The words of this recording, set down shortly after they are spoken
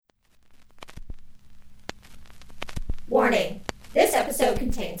Warning, this episode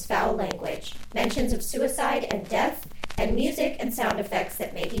contains foul language, mentions of suicide and death, and music and sound effects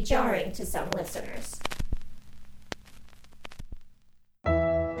that may be jarring to some listeners.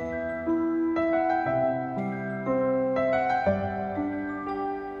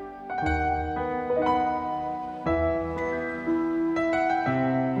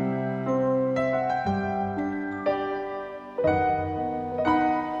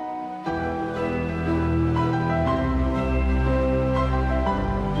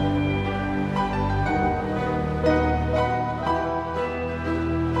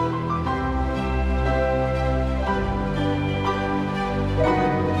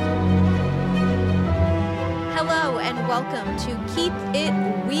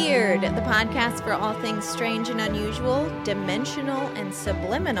 Podcast for all things strange and unusual, dimensional and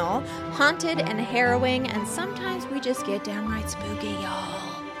subliminal, haunted and harrowing, and sometimes we just get downright spooky,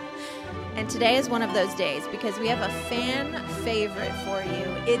 y'all. And today is one of those days because we have a fan favorite for you.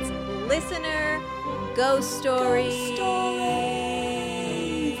 It's Listener Ghost Stories.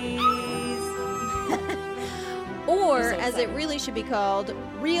 Or, as it really should be called,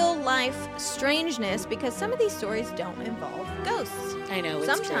 real life strangeness, because some of these stories don't involve ghosts. I know, it's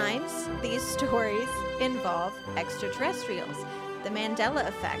Sometimes true. These stories involve extraterrestrials, the Mandela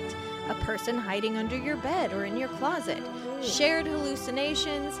effect, a person hiding under your bed or in your closet, shared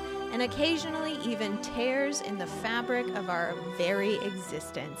hallucinations, and occasionally even tears in the fabric of our very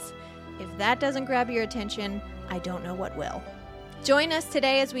existence. If that doesn't grab your attention, I don't know what will. Join us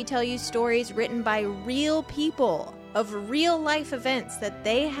today as we tell you stories written by real people of real life events that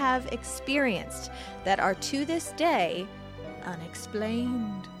they have experienced that are to this day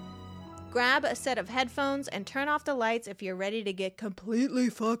unexplained. Grab a set of headphones and turn off the lights if you're ready to get completely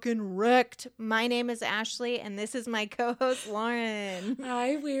fucking wrecked. My name is Ashley, and this is my co-host, Lauren.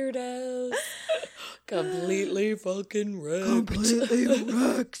 Hi, weirdos. Completely fucking wrecked. Completely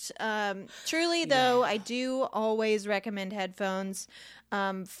wrecked. Truly, though, I do always recommend headphones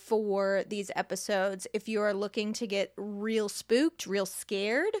for these episodes if you are looking to get real spooked, real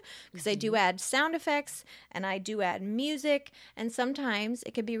scared, because I do add sound effects and I do add music, and sometimes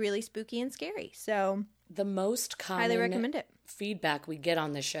it can be really spooky and scary. So the most common highly recommend it. Feedback we get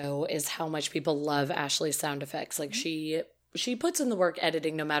on the show is how much people love Ashley's sound effects. Like she puts in the work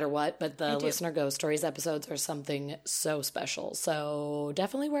editing no matter what, but the Listener Ghost Stories episodes are something so special. So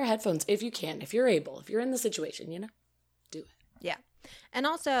definitely wear headphones if you can, if you're able, if you're in the situation, do it. Yeah. And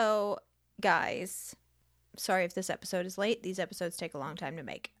also, guys, sorry if this episode is late. These episodes take a long time to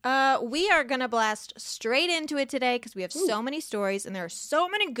make. We are going to blast straight into it today because we have so many stories and there are so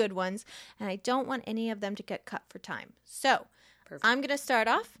many good ones, and I don't want any of them to get cut for time. So, perfect. I'm going to start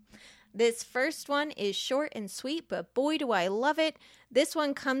off. This first one is short and sweet, but boy, do I love it. This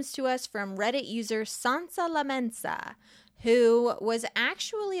one comes to us from Reddit user Sansa Lamensa, who was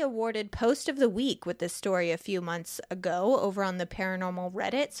actually awarded Post of the Week with this story a few months ago over on the Paranormal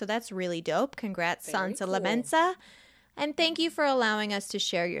Reddit. So that's really dope. Congrats, Very Sansa cool. Lamensa. And thank you for allowing us to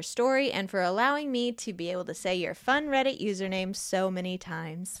share your story and for allowing me to be able to say your fun Reddit username so many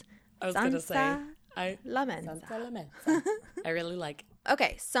times. I was going to say, Lamensa. Sansa Lamensa. I really like it.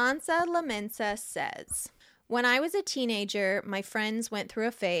 Okay, Sansa Lamensa says, when I was a teenager, my friends went through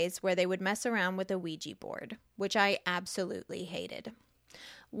a phase where they would mess around with a Ouija board, which I absolutely hated.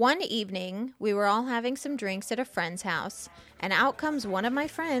 One evening, we were all having some drinks at a friend's house, and out comes one of my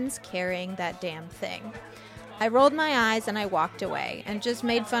friends carrying that damn thing. I rolled my eyes and I walked away and just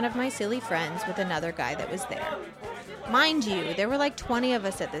made fun of my silly friends with another guy that was there. Mind you, there were like 20 of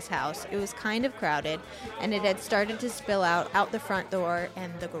us at this house. It was kind of crowded, and it had started to spill out the front door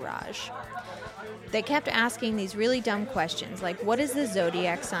and the garage. They kept asking these really dumb questions, like, what is the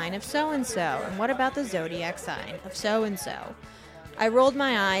zodiac sign of so-and-so? And what about the zodiac sign of so-and-so? I rolled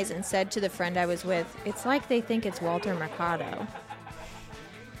my eyes and said to the friend I was with, it's like they think it's Walter Mercado.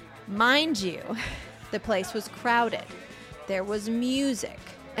 Mind you, the place was crowded. There was music.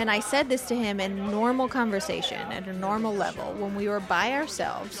 And I said this to him in normal conversation at a normal level when we were by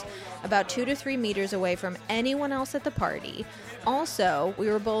ourselves, about 2 to 3 meters away from anyone else at the party. Also, we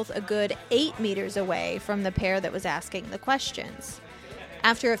were both a good 8 meters away from the pair that was asking the questions.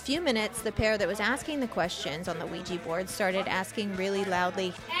 After a few minutes, the pair that was asking the questions on the Ouija board started asking really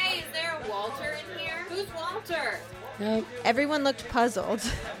loudly, "Hey, is there a Walter in here? Who's Walter?" Nope. Everyone looked puzzled.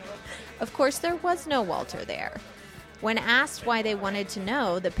 Of course, there was no Walter there. When asked why they wanted to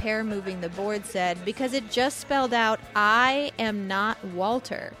know, the pair moving the board said, because it just spelled out, I am not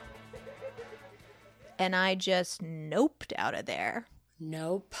Walter. And I just noped out of there.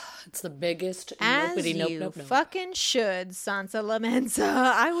 Nope. It's the biggest As nobody. you Nope. fucking should, Sansa Lamensa.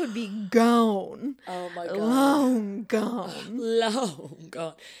 I would be gone. Oh my God. Long gone. Long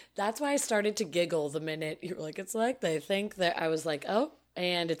gone. That's why I started to giggle the minute you were like, it's like they think that. I was like, oh,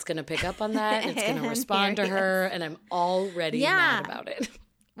 and it's going to pick up on that. And it's going to respond to her. And I'm already mad about it.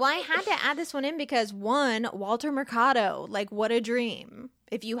 Well, I had to add this one in because, one, Walter Mercado, like, what a dream.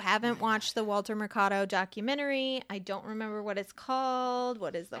 If you haven't watched the Walter Mercado documentary, I don't remember what it's called.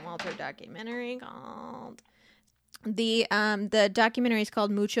 What is the Walter documentary called? The documentary is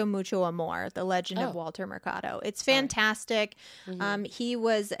called Mucho Mucho Amor, The Legend of Walter Mercado. It's fantastic. Mm-hmm. He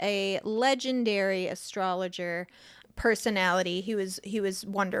was a legendary astrologer personality. He was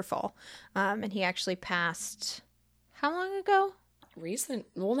wonderful. And he actually passed how long ago? Recent.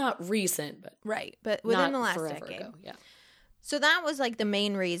 Well, not recent, but right, but within the last decade. Ago, yeah. So that was like the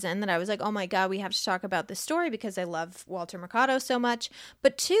main reason that I was like, oh my God, we have to talk about this story because I love Walter Mercado so much.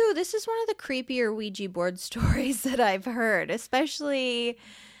 But two, this is one of the creepier Ouija board stories that I've heard, especially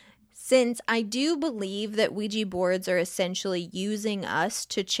since I do believe that Ouija boards are essentially using us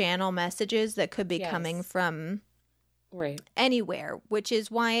to channel messages that could be coming from anywhere, which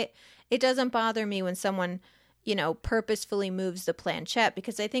is why it doesn't bother me when someone, you know, purposefully moves the planchette,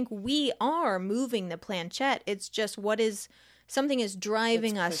 because I think we are moving the planchette. It's just something is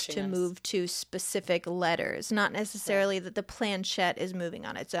driving us to move to specific letters, not necessarily that the planchette is moving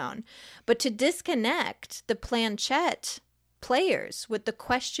on its own. But to disconnect the planchette players with the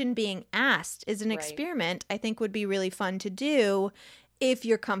question being asked is an experiment I think would be really fun to do if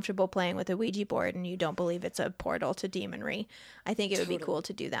you're comfortable playing with a Ouija board and you don't believe it's a portal to demonry. I think it would be cool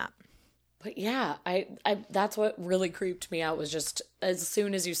to do that. But yeah, I that's what really creeped me out, was just as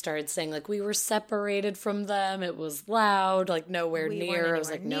soon as you started saying, like, we were separated from them, it was loud, like, nowhere near. I was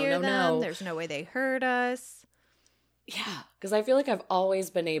like, no. There's no way they heard us. Yeah, because I feel like I've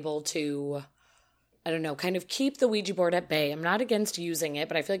always been able to, I don't know, kind of keep the Ouija board at bay. I'm not against using it,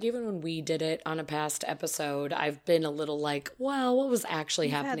 but I feel like even when we did it on a past episode, I've been a little like, well, what was actually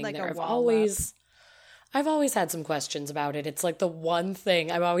happening there? I've always had some questions about it. It's like the one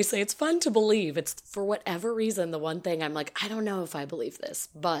thing I always say it's fun to believe. It's, for whatever reason, the one thing I'm like, I don't know if I believe this.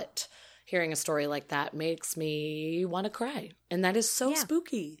 But hearing a story like that makes me want to cry. And that is so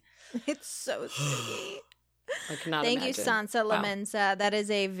spooky. It's so spooky. I cannot Thank imagine. you, Sansa Lamensa. That is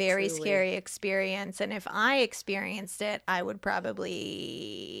a very scary experience. And if I experienced it, I would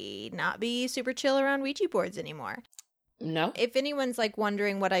probably not be super chill around Ouija boards anymore. No. If anyone's like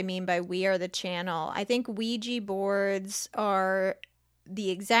wondering what I mean by we are the channel, I think Ouija boards are the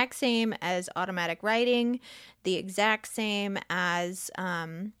exact same as automatic writing, the exact same as,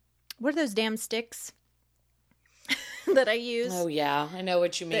 what are those damn sticks that I use? Oh, yeah. I know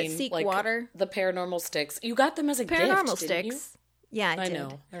what you mean. That seek like water. The paranormal sticks. You got them as a gift, Paranormal didn't you? sticks. Yeah, I did.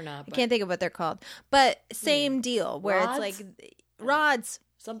 know. They're not. I can't think of what they're called. But same deal, where Rods? it's like rods.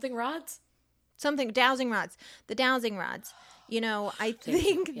 Something rods? Dowsing rods. The dowsing rods. You know, I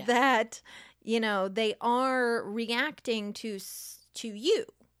think that, you know, they are reacting to you,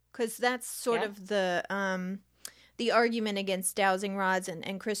 because that's sort of the argument against dowsing rods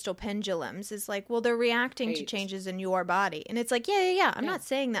and crystal pendulums is like, well, they're reacting to changes in your body. And it's like, yeah. I'm not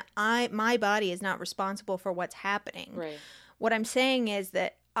saying that my body is not responsible for what's happening. Right. What I'm saying is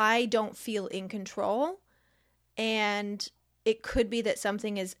that I don't feel in control, and it could be that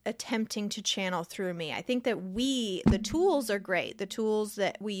something is attempting to channel through me. I think that the tools are great. The tools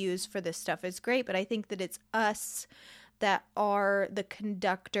that we use for this stuff is great, but I think that it's us that are the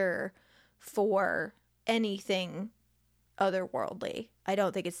conductor for anything otherworldly. I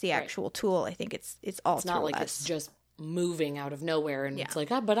don't think it's the actual tool. I think it's all it's through not like us. It's just moving out of nowhere and it's like,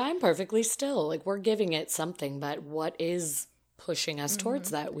 but I'm perfectly still. Like, we're giving it something, but what is pushing us towards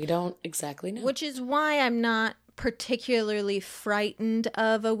that? We don't exactly know. Which is why I'm not particularly frightened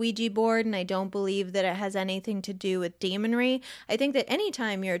of a Ouija board, and I don't believe that it has anything to do with demonry. I think that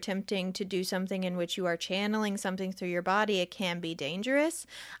anytime you're attempting to do something in which you are channeling something through your body, it can be dangerous.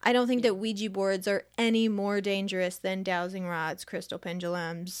 I don't think that Ouija boards are any more dangerous than dowsing rods, crystal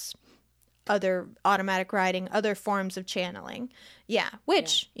pendulums, other automatic writing, other forms of channeling.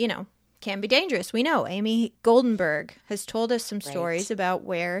 Which, you know, can be dangerous. We know Amy Goldenberg has told us some stories about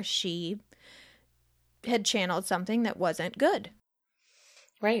where she had channeled something that wasn't good.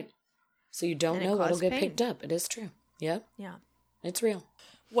 Right. So you don't know what'll get picked up. It is true. Yeah. Yeah. It's real.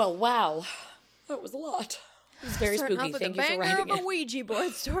 Well, wow. That was a lot. It was very spooky. Thank you for writing it. A Ouija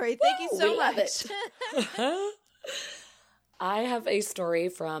board story. Thank you so much. I have a story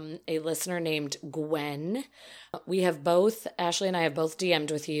from a listener named Gwen. Ashley and I have both DM'd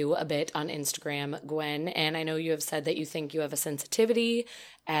with you a bit on Instagram, Gwen, and I know you have said that you think you have a sensitivity,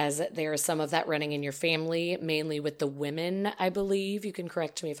 as there is some of that running in your family, mainly with the women, I believe. You can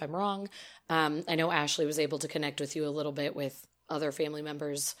correct me if I'm wrong. I know Ashley was able to connect with you a little bit with other family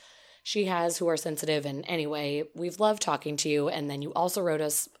members she has who are sensitive. And anyway, we've loved talking to you. And then you also wrote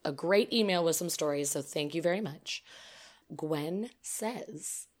us a great email with some stories. So thank you very much. Gwen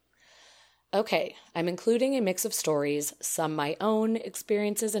says, okay, I'm including a mix of stories, some my own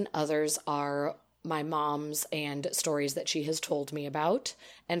experiences and others are my mom's and stories that she has told me about.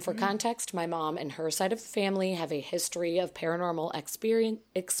 And for context, my mom and her side of the family have a history of paranormal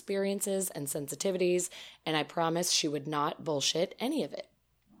experiences and sensitivities, and I promise she would not bullshit any of it.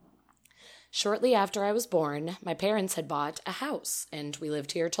 Shortly after I was born, my parents had bought a house, and we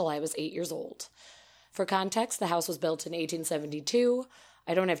lived here till I was 8 years old. For context, the house was built in 1872.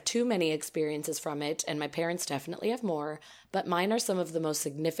 I don't have too many experiences from it, and my parents definitely have more, but mine are some of the most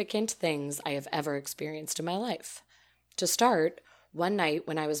significant things I have ever experienced in my life. To start, one night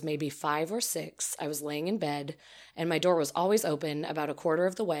when I was maybe 5 or 6, I was laying in bed, and my door was always open about a quarter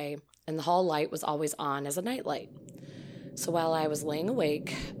of the way, and the hall light was always on as a nightlight. So while I was laying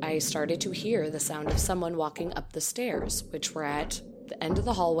awake, I started to hear the sound of someone walking up the stairs, which were at the end of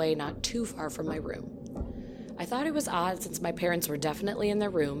the hallway not too far from my room. I thought it was odd since my parents were definitely in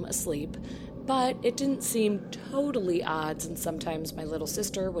their room, asleep, but it didn't seem totally odd since sometimes my little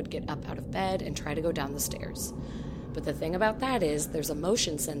sister would get up out of bed and try to go down the stairs. But the thing about that is there's a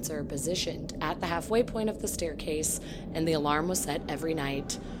motion sensor positioned at the halfway point of the staircase, and the alarm was set every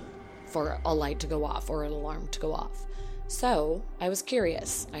night for a light to go off or an alarm to go off. So I was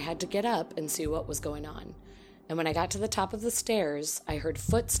curious. I had to get up and see what was going on. And when I got to the top of the stairs, I heard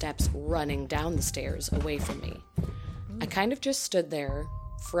footsteps running down the stairs away from me. I kind of just stood there,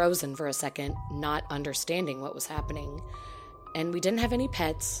 frozen for a second, not understanding what was happening. And we didn't have any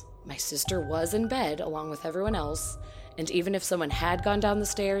pets. My sister was in bed along with everyone else. And even if someone had gone down the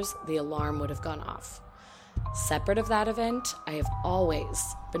stairs, the alarm would have gone off. Separate of that event, I have always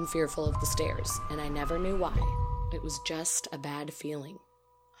been fearful of the stairs, and I never knew why. It was just a bad feeling.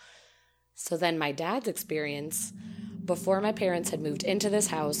 So then my dad's experience, before my parents had moved into this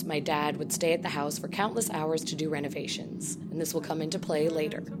house, my dad would stay at the house for countless hours to do renovations, and this will come into play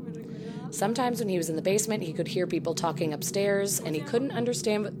later. Sometimes when he was in the basement, he could hear people talking upstairs, and he couldn't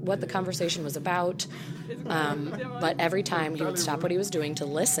understand what the conversation was about, but every time he would stop what he was doing to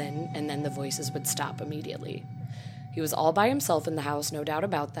listen, and then the voices would stop immediately. He was all by himself in the house, no doubt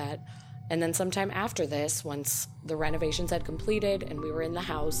about that. And then sometime after this, once the renovations had completed and we were in the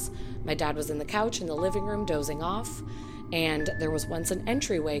house, my dad was in the couch in the living room dozing off, and there was once an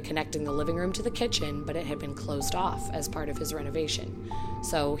entryway connecting the living room to the kitchen, but it had been closed off as part of his renovation.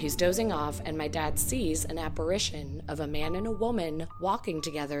 So he's dozing off, and my dad sees an apparition of a man and a woman walking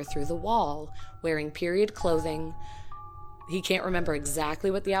together through the wall, wearing period clothing. He can't remember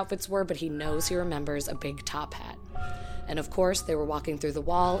exactly what the outfits were, but he knows he remembers a big top hat. And of course, they were walking through the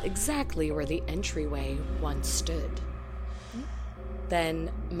wall exactly where the entryway once stood.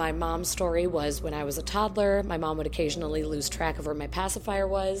 Then my mom's story was when I was a toddler, my mom would occasionally lose track of where my pacifier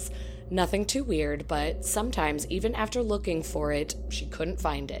was. Nothing too weird, but sometimes even after looking for it, she couldn't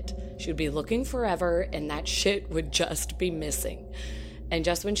find it. She would be looking forever, and that shit would just be missing. And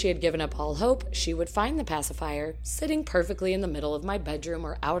just when she had given up all hope, she would find the pacifier sitting perfectly in the middle of my bedroom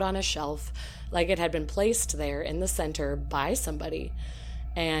or out on a shelf, like it had been placed there in the center by somebody.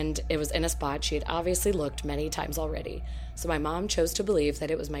 And it was in a spot she had obviously looked many times already. So my mom chose to believe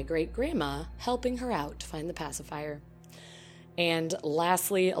that it was my great-grandma helping her out to find the pacifier. And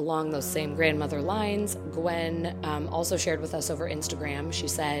lastly, along those same grandmother lines, Gwen also shared with us over Instagram. She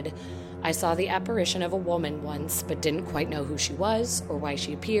said, I saw the apparition of a woman once, but didn't quite know who she was or why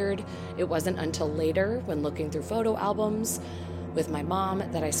she appeared. It wasn't until later, when looking through photo albums with my mom,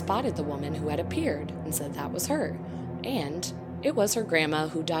 that I spotted the woman who had appeared and said that was her. And it was her grandma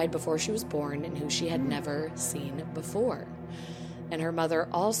who died before she was born and who she had never seen before. And her mother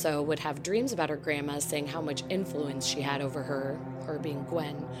also would have dreams about her grandma, saying how much influence she had over her being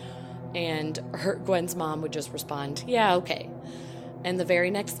Gwen. And Gwen's mom would just respond, yeah, okay. And the very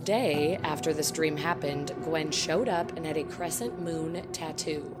next day after this dream happened, Gwen showed up and had a crescent moon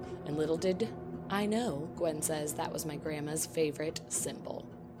tattoo. And little did I know, Gwen says, that was my grandma's favorite symbol.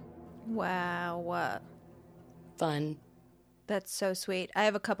 Wow. Fun. That's so sweet. I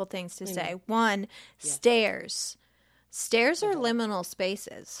have a couple things to say. One, stairs. Stairs are liminal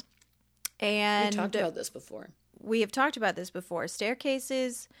spaces. And we talked about this before. We have talked about this before.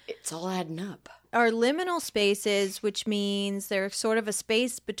 Staircases. It's all adding up. are liminal spaces, which means they're sort of a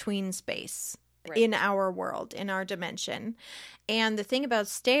space between space in our world, in our dimension. And the thing about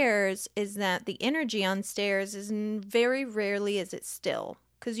stairs is that the energy on stairs is very rarely is it still.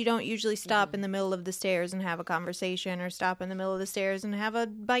 Because you don't usually stop in the middle of the stairs and have a conversation, or stop in the middle of the stairs and have a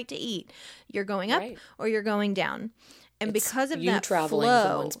bite to eat. You're going up or you're going down. And it's because of that traveling flow,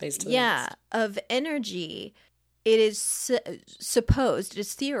 from one space to the next. Of energy, it is supposed, it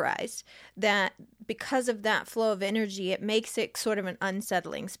is theorized, that because of that flow of energy, it makes it sort of an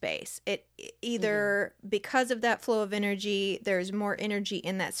unsettling space. It either because of that flow of energy, there's more energy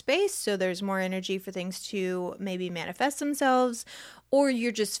in that space, so there's more energy for things to maybe manifest themselves, or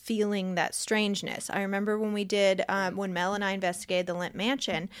you're just feeling that strangeness. I remember when we did, when Mel and I investigated the Limp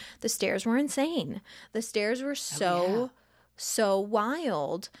Mansion, the stairs were insane. The stairs were so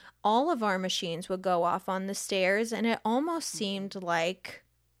wild. All of our machines would go off on the stairs, and it almost seemed like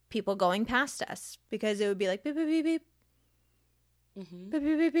people going past us, because it would be like beep, beep, beep, beep. Beep,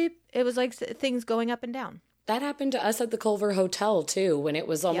 beep, beep, beep. It was like things going up and down. That happened to us at the Culver Hotel, too, when it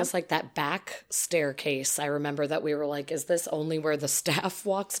was almost like that back staircase. I remember that we were like, is this only where the staff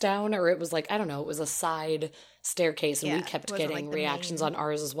walks down? Or it was like, I don't know, it was a side staircase, and we kept getting reactions on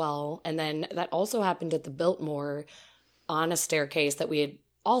ours as well. And then that also happened at the Biltmore on a staircase that we had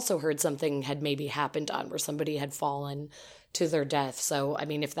also heard something had maybe happened on, where somebody had fallen to their death. So, I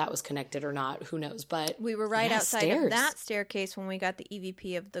mean, if that was connected or not, who knows? But we were right outside of that staircase when we got the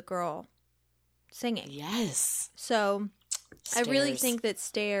EVP of the girl singing. Yes. So stairs. I really think that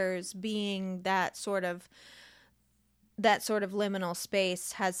stairs, being that sort of liminal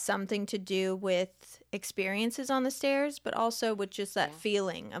space, has something to do with experiences on the stairs, but also with just that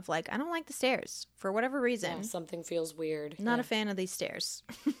feeling of like, I don't like the stairs for whatever reason. Yeah, something feels weird. Not a fan of these stairs.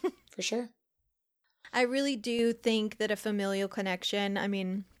 For sure. I really do think that a familial connection, I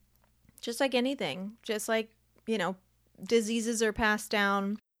mean, just like anything, just like, diseases are passed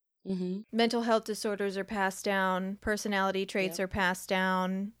down. Mental health disorders are passed down. Personality traits are passed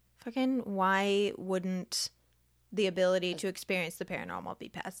down. Fucking why wouldn't the ability to experience the paranormal be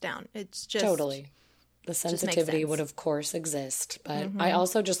passed down? It's just... Totally. The sensitivity would, of course, exist. But I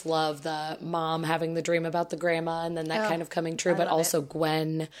also just love the mom having the dream about the grandma, and then that kind of coming true. But also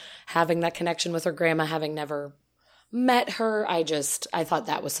Gwen having that connection with her grandma, having never met her. I thought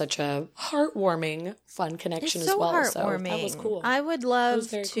that was such a heartwarming, fun connection as well. Heartwarming. So that was cool. I would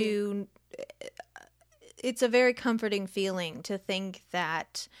love to... Cool. It's a very comforting feeling to think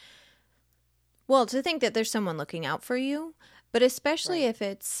that... Well, to think that there's someone looking out for you, but especially if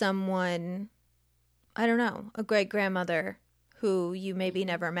it's someone, I don't know, a great-grandmother who you maybe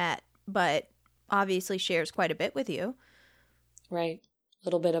never met, but obviously shares quite a bit with you. Right. A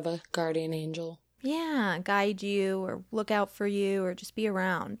little bit of a guardian angel. Yeah, guide you or look out for you or just be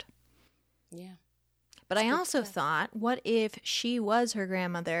around. Yeah. But I also thought, what if she was her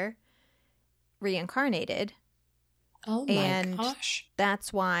grandmother reincarnated? Oh my gosh.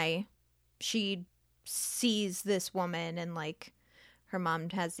 That's why she sees this woman and like her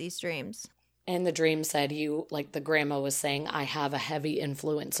mom has these dreams. And the dream said the grandma was saying, I have a heavy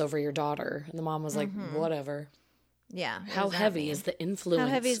influence over your daughter. And the mom was like, whatever. Yeah. How heavy is the influence? How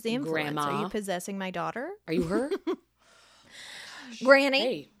heavy is the influence? Grandma? Are you possessing my daughter? Are you her? Granny.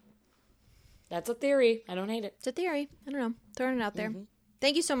 Hey, that's a theory. I don't hate it. It's a theory. I don't know. Throwing it out there.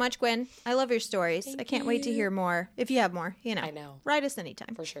 Thank you so much, Gwen. I love your stories. I can't wait to hear more. If you have more, I know. Write us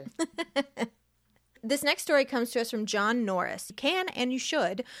anytime. For sure. This next story comes to us from John Norris. You can and you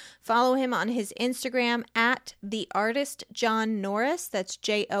should follow him on his Instagram at the artist John Norris. That's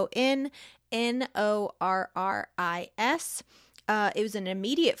JONNORRIS. It was an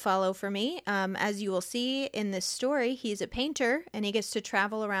immediate follow for me. As you will see in this story, he's a painter and he gets to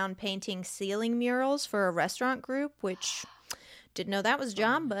travel around painting ceiling murals for a restaurant group, which didn't know that was a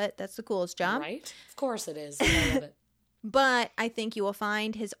job, but that's the coolest job. Right? Of course it is. I love it. But I think you will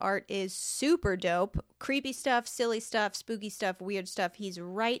find his art is super dope. Creepy stuff, silly stuff, spooky stuff, weird stuff. He's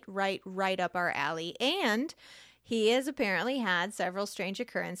right up our alley. And he has apparently had several strange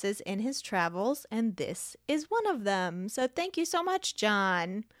occurrences in his travels, and this is one of them. So thank you so much,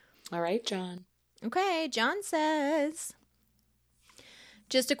 John. All right, John. Okay, John says...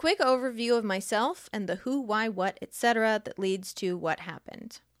 Just a quick overview of myself and the who, why, what, etc. that leads to what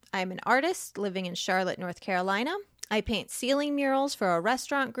happened. I'm an artist living in Charlotte, North Carolina. I paint ceiling murals for a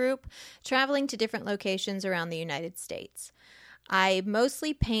restaurant group, traveling to different locations around the United States. I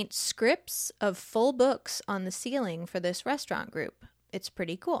mostly paint scripts of full books on the ceiling for this restaurant group. It's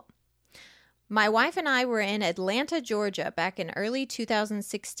pretty cool. My wife and I were in Atlanta, Georgia back in early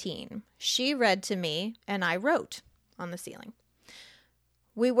 2016. She read to me and I wrote on the ceiling.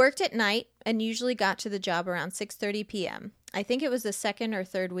 We worked at night and usually got to the job around 6:30 p.m. I think it was the second or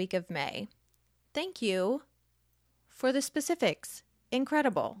third week of May. Thank you for the specifics.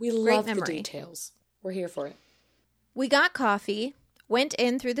 Incredible. We Great love memory. the details. We're here for it. We got coffee, went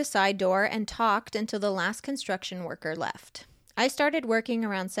in through the side door, and talked until the last construction worker left. I started working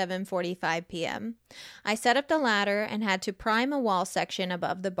around 7:45 p.m. I set up the ladder and had to prime a wall section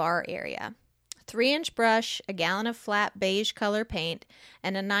above the bar area. 3-inch brush, a gallon of flat beige color paint,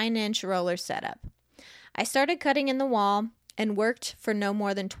 and a 9-inch roller setup. I started cutting in the wall and worked for no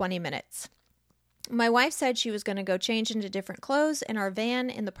more than 20 minutes. My wife said she was going to go change into different clothes in our van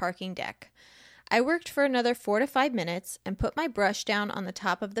in the parking deck. I worked for another 4 to 5 minutes and put my brush down on the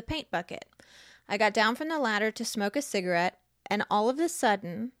top of the paint bucket. I got down from the ladder to smoke a cigarette, and all of a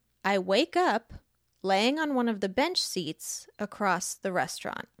sudden, I wake up laying on one of the bench seats across the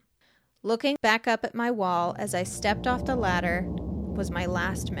restaurant. Looking back up at my wall as I stepped off the ladder was my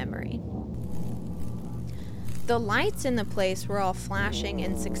last memory. The lights in the place were all flashing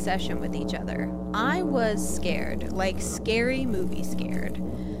in succession with each other. I was scared, like scary movie scared.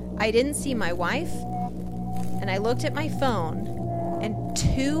 I didn't see my wife, and I looked at my phone, and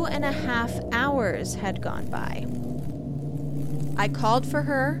 2.5 hours had gone by. I called for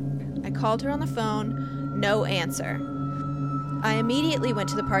her. I called her on the phone. No answer. I immediately went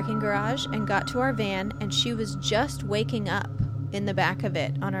to the parking garage and got to our van, and she was just waking up in the back of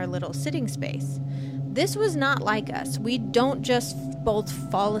it on our little sitting space. This was not like us. We don't just both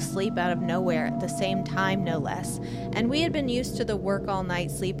fall asleep out of nowhere at the same time, no less. And we had been used to the work all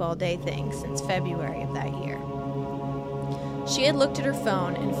night, sleep all day thing since February of that year. She had looked at her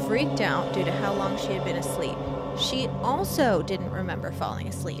phone and freaked out due to how long she had been asleep. She also didn't remember falling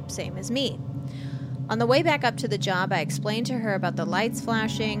asleep, same as me. On the way back up to the job, I explained to her about the lights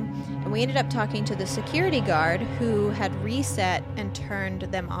flashing, and we ended up talking to the security guard who had reset and turned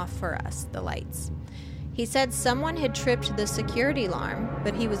them off for us, the lights. He said someone had tripped the security alarm,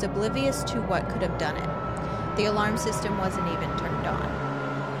 but he was oblivious to what could have done it. The alarm system wasn't even turned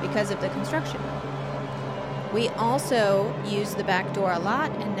on because of the construction. We also used the back door a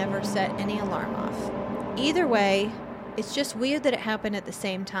lot and never set any alarm off. Either way, it's just weird that it happened at the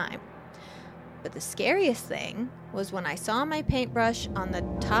same time. But the scariest thing was when I saw my paintbrush on the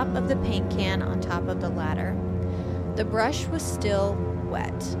top of the paint can on top of the ladder. The brush was still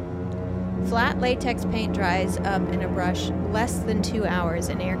wet. Flat latex paint dries up in a brush less than 2 hours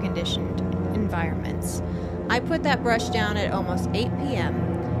in air-conditioned environments. I put that brush down at almost 8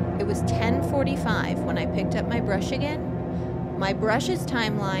 p.m. It was 10:45 when I picked up my brush again. My brush's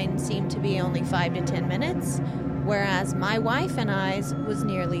timeline seemed to be only 5 to 10 minutes, whereas my wife and I's was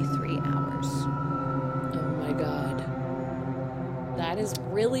nearly 3 hours. Oh my God. That is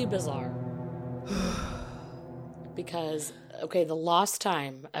really bizarre. Because, okay, the lost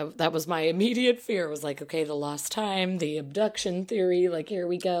time, that was my immediate fear. Was like, okay, the lost time, the abduction theory, like, here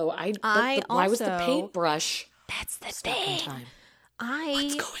we go. Why was the paintbrush? That's the thing. Time?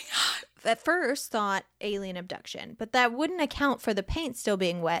 What's going on? At first thought alien abduction, but that wouldn't account for the paint still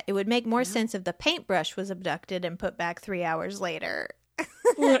being wet. It would make more sense if the paintbrush was abducted and put back 3 hours later.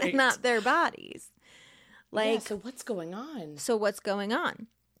 Right. Not their bodies. So what's going on?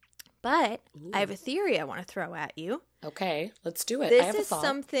 But Ooh. I have a theory I want to throw at you. Okay, let's do it. This I have is a thought.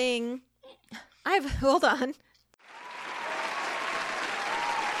 something... Hold on.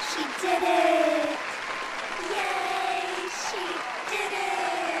 She did it! Yay! She did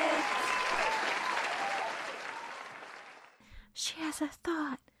it! She has a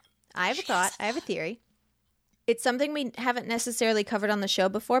thought. I have a theory. It's something we haven't necessarily covered on the show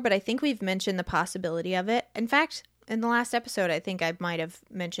before, but I think we've mentioned the possibility of it. In fact, in the last episode, I think I might have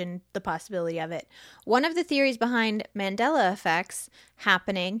mentioned the possibility of it. One of the theories behind Mandela effects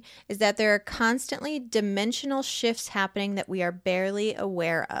happening is that there are constantly dimensional shifts happening that we are barely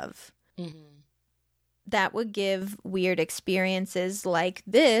aware of. Mm-hmm. That would give weird experiences like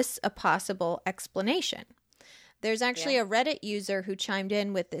this a possible explanation. There's actually a Reddit user who chimed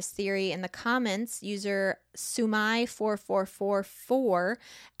in with this theory in the comments, user Sumai4444,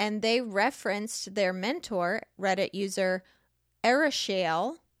 and they referenced their mentor, Reddit user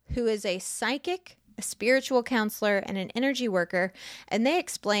Erashale, who is a psychic, a spiritual counselor, and an energy worker, and they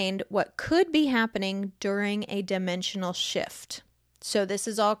explained what could be happening during a dimensional shift. So this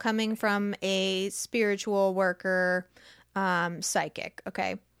is all coming from a spiritual worker, psychic,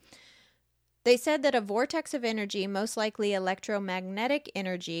 okay? They said that a vortex of energy, most likely electromagnetic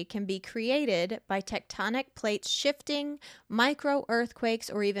energy, can be created by tectonic plates shifting, micro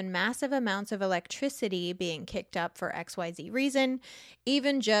earthquakes, or even massive amounts of electricity being kicked up for XYZ reason.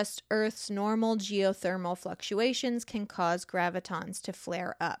 Even just Earth's normal geothermal fluctuations can cause gravitons to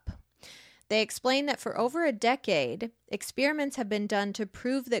flare up. They explain that for over a decade, experiments have been done to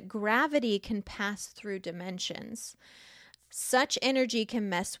prove that gravity can pass through dimensions. Such energy can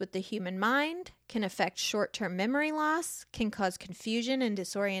mess with the human mind, can affect short-term memory loss, can cause confusion and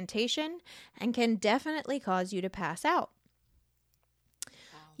disorientation, and can definitely cause you to pass out. Wow.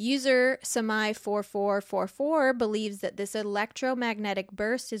 User Samai4444 believes that this electromagnetic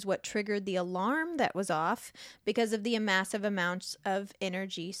burst is what triggered the alarm that was off because of the massive amounts of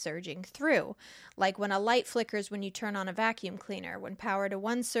energy surging through. Like when a light flickers when you turn on a vacuum cleaner, when power to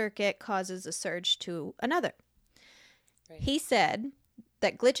one circuit causes a surge to another. He said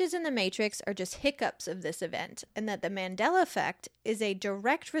that glitches in the Matrix are just hiccups of this event, and that the Mandela effect is a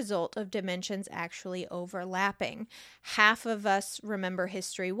direct result of dimensions actually overlapping. Half of us remember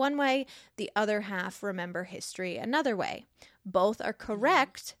history one way, the other half remember history another way. Both are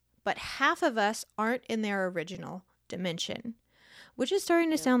correct, but half of us aren't in their original dimension, which is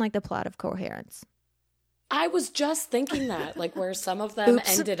starting to sound like the plot of Coherence. I was just thinking that, like where some of them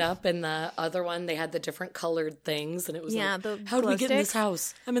ended up in the other one, they had the different colored things, and it was like, how did we get in this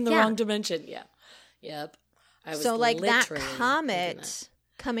house? I'm in the wrong dimension. Yeah. Yep. So like that comet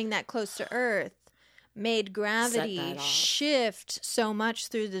coming that close to Earth made gravity shift so much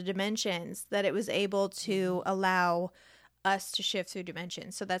through the dimensions that it was able to allow us to shift through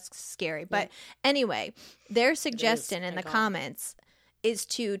dimensions. So that's scary. But anyway, their suggestion in the comments is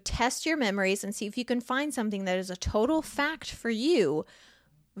to test your memories and see if you can find something that is a total fact for you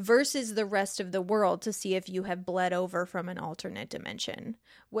versus the rest of the world to see if you have bled over from an alternate dimension.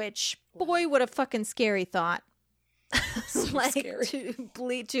 Which, boy, what a fucking scary thought. So like scary.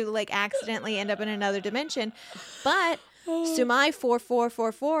 to like accidentally end up in another dimension. But Sumai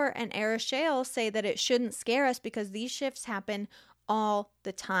 4444 and Era Shale say that it shouldn't scare us because these shifts happen all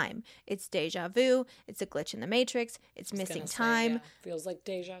the time. It's deja vu. It's a glitch in the Matrix. It's missing time. Feels like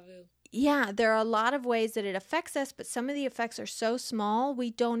deja vu. Yeah, there are a lot of ways that it affects us, but some of the effects are so small, we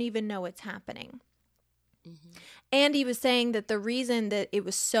don't even know it's happening. Mm-hmm. And he was saying that the reason that it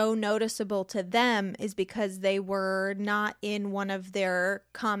was so noticeable to them is because they were not in one of their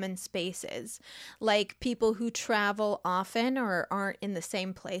common spaces. Like people who travel often or aren't in the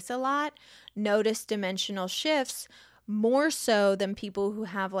same place a lot notice dimensional shifts more so than people who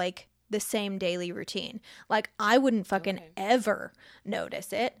have like the same daily routine. Like I wouldn't fucking ever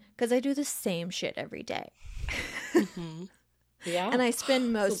notice it because I do the same shit every day. Mm-hmm. Yeah. And I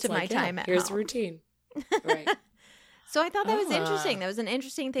spend most of my time at home. Here's the routine. Right. So I thought that was interesting. That was an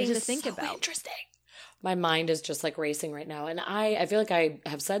interesting thing to think about. Interesting. My mind is just like racing right now. And I feel like I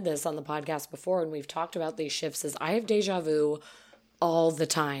have said this on the podcast before and we've talked about these shifts is I have deja vu all the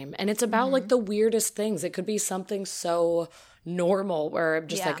time. And it's about like the weirdest things. It could be something so normal where I'm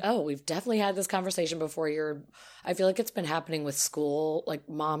just like, oh, we've definitely had this conversation before. I feel like it's been happening with school, like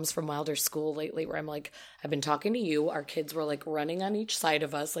moms from Wilder school lately where I'm like, I've been talking to you. Our kids were like running on each side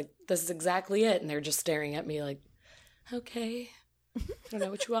of us. Like, this is exactly it. And they're just staring at me like, okay, I don't know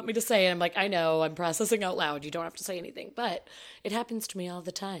what you want me to say. And I'm like, I know, I'm processing out loud. You don't have to say anything. But it happens to me all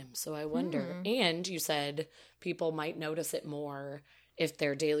the time. So I wonder. And you said people might notice it more if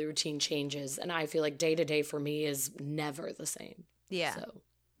their daily routine changes. And I feel like day to day for me is never the same. Yeah.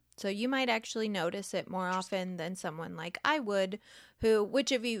 So you might actually notice it more often than someone like I would,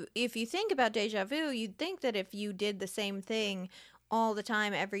 which if you think about deja vu, you'd think that if you did the same thing all the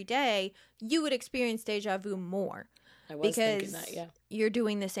time, every day, you would experience deja vu more. I was thinking that, yeah. You're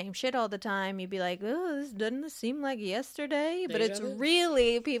doing the same shit all the time. You'd be like, oh, this doesn't seem like yesterday. But it's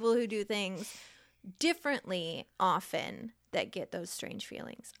really people who do things differently often that get those strange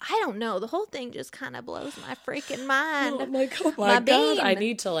feelings. I don't know. The whole thing just kind of blows my freaking mind. Oh my God. Bean. I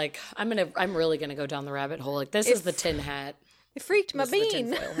need to like, I'm really going to go down the rabbit hole. Like this is the tin hat. It freaked my bean.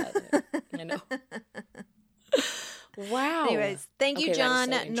 The tinfoil hat. I know. Wow. Anyways, thank you,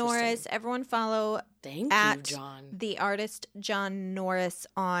 John Norris. Everyone follow John. The artist John Norris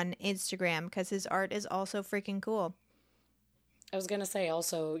on Instagram because his art is also freaking cool. I was going to say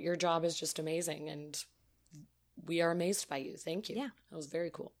also, your job is just amazing and we are amazed by you. Thank you. Yeah. That was very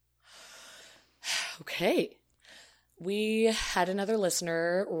cool. Okay. We had another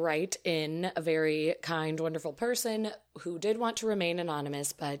listener write in, a very kind, wonderful person who did want to remain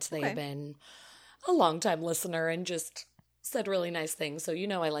anonymous, but they have been a long-time listener and just said really nice things. So,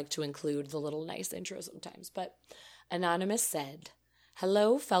 I like to include the little nice intro sometimes. But Anonymous said,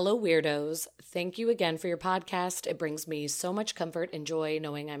 Hello, fellow weirdos. Thank you again for your podcast. It brings me so much comfort and joy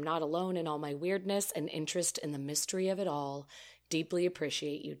knowing I'm not alone in all my weirdness and interest in the mystery of it all. Deeply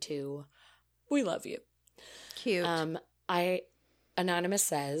appreciate you two. We love you. Cute. Anonymous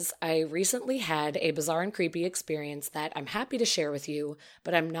says, I recently had a bizarre and creepy experience that I'm happy to share with you,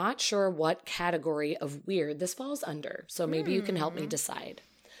 but I'm not sure what category of weird this falls under, so maybe you can help me decide.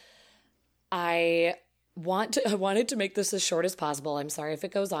 I wanted to make this as short as possible. I'm sorry if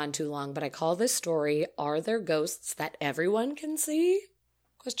it goes on too long, but I call this story, Are There Ghosts That Everyone Can See? ?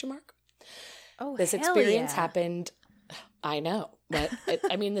 Oh, this experience happened, I know, but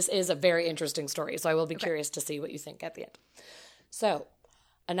this is a very interesting story, so I will be curious to see what you think at the end. So,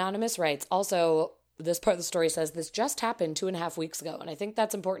 Anonymous writes, also, this part of the story says, this just happened 2.5 weeks ago. And I think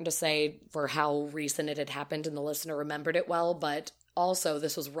that's important to say for how recent it had happened and the listener remembered it well. But also,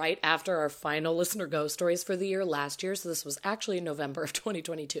 this was right after our final listener ghost stories for the year last year. So this was actually in November of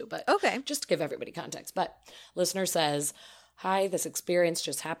 2022. But just to give everybody context. But listener says, hi, this experience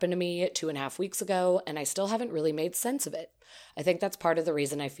just happened to me 2.5 weeks ago, and I still haven't really made sense of it. I think that's part of the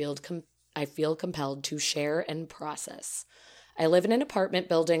reason I feel compelled to share and process. I live in an apartment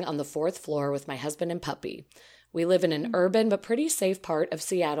building on the 4th floor with my husband and puppy. We live in an urban but pretty safe part of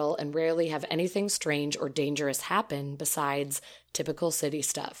Seattle and rarely have anything strange or dangerous happen besides typical city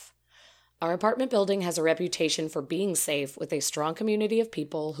stuff. Our apartment building has a reputation for being safe with a strong community of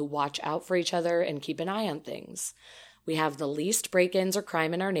people who watch out for each other and keep an eye on things. We have the least break-ins or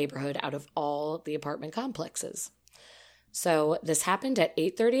crime in our neighborhood out of all the apartment complexes. So this happened at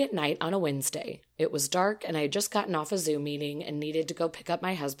 8:30 at night on a Wednesday. It was dark and I had just gotten off a Zoom meeting and needed to go pick up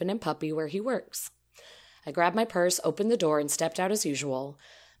my husband and puppy where he works. I grabbed my purse, opened the door, and stepped out as usual.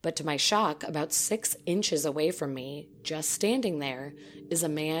 But to my shock, about 6 inches away from me, just standing there, is a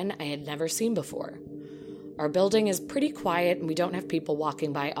man I had never seen before. Our building is pretty quiet and we don't have people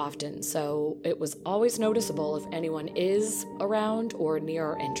walking by often, so it was always noticeable if anyone is around or near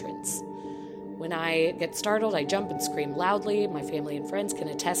our entrance. When I get startled, I jump and scream loudly. My family and friends can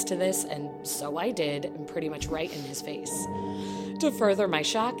attest to this, and so I did, and pretty much right in his face. To further my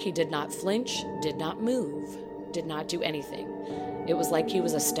shock, he did not flinch, did not move, did not do anything. It was like he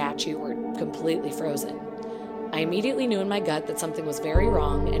was a statue or completely frozen. I immediately knew in my gut that something was very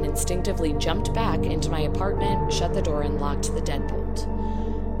wrong and instinctively jumped back into my apartment, shut the door, and locked the deadbolt.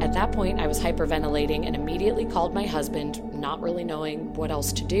 At that point, I was hyperventilating and immediately called my husband, not really knowing what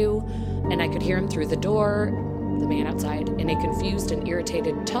else to do, and I could hear him through the door, the man outside, in a confused and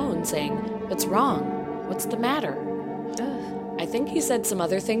irritated tone saying, "What's wrong? What's the matter?" I think he said some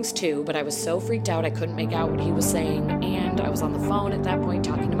other things too, but I was so freaked out I couldn't make out what he was saying, and I was on the phone at that point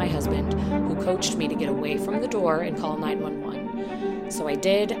talking to my husband, who coached me to get away from the door and call 911. So I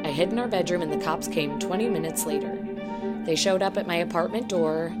did. I hid in our bedroom, and the cops came 20 minutes later. They showed up at my apartment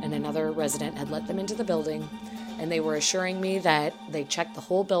door, and another resident had let them into the building, and they were assuring me that they checked the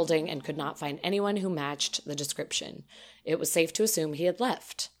whole building and could not find anyone who matched the description. It was safe to assume he had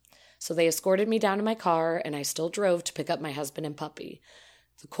left. So they escorted me down to my car, and I still drove to pick up my husband and puppy.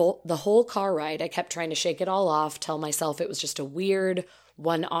 The whole car ride, I kept trying to shake it all off, tell myself it was just a weird,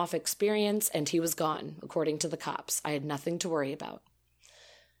 one-off experience, and he was gone, according to the cops. I had nothing to worry about.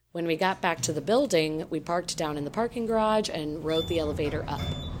 When we got back to the building, we parked down in the parking garage and rode the elevator up.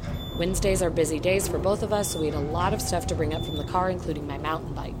 Wednesdays are busy days for both of us, so we had a lot of stuff to bring up from the car, including my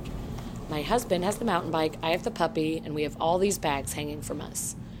mountain bike. My husband has the mountain bike, I have the puppy, and we have all these bags hanging from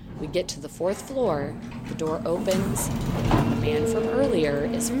us. We get to the 4th floor, the door opens, and the man from earlier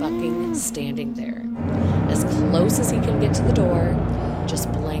is fucking standing there. As close as he can get to the door,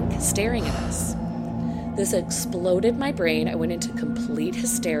 just blank staring at us. This exploded my brain. I went into complete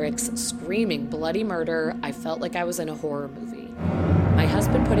hysterics, screaming bloody murder. I felt like I was in a horror movie. My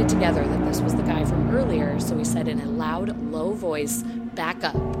husband put it together that this was the guy from earlier, so he said in a loud, low voice, "Back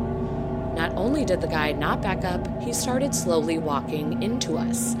up." Not only did the guy not back up, he started slowly walking into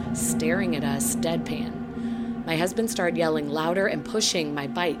us, staring at us deadpan. My husband started yelling louder and pushing my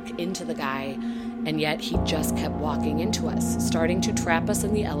bike into the guy, and yet he just kept walking into us, starting to trap us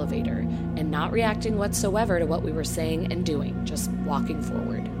in the elevator, and not reacting whatsoever to what we were saying and doing, just walking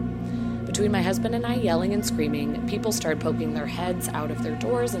forward. Between my husband and I yelling and screaming, people started poking their heads out of their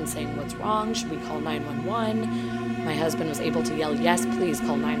doors and saying, "What's wrong? Should we call 911? My husband was able to yell, "Yes, please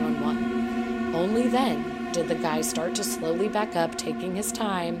call 911. Only then did the guy start to slowly back up, taking his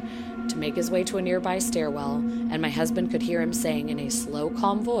time to make his way to a nearby stairwell, and my husband could hear him saying in a slow,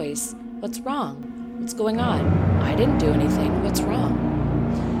 calm voice, "What's wrong? What's going on? I didn't do anything. What's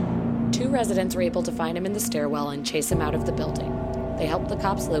wrong?" 2 residents were able to find him in the stairwell and chase him out of the building. They helped the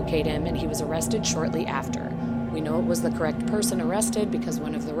cops locate him, and he was arrested shortly after. We know it was the correct person arrested because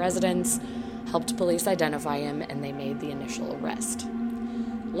one of the residents helped police identify him and they made the initial arrest.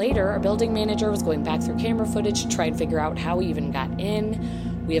 Later, our building manager was going back through camera footage to try and figure out how he even got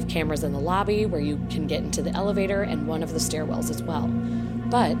in. We have cameras in the lobby where you can get into the elevator and one of the stairwells as well.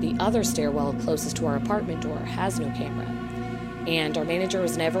 But the other stairwell closest to our apartment door has no camera. And our manager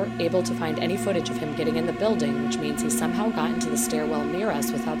was never able to find any footage of him getting in the building, which means he somehow got into the stairwell near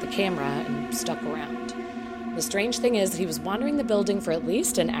us without the camera and stuck around. The strange thing is that he was wandering the building for at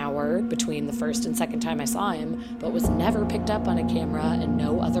least an hour between the first and second time I saw him, but was never picked up on a camera and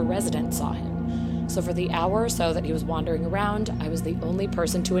no other resident saw him. So for the hour or so that he was wandering around, I was the only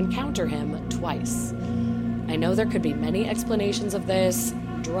person to encounter him twice. I know there could be many explanations of this: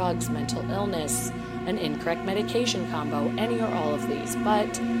 drugs, mental illness, an incorrect medication combo, any or all of these,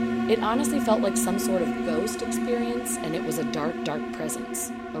 but it honestly felt like some sort of ghost experience, and it was a dark, dark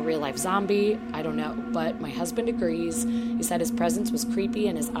presence. A real-life zombie? I don't know, but my husband agrees. He said his presence was creepy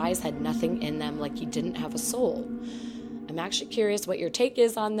and his eyes had nothing in them, like he didn't have a soul. I'm actually curious what your take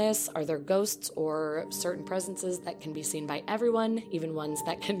is on this. Are there ghosts or certain presences that can be seen by everyone, even ones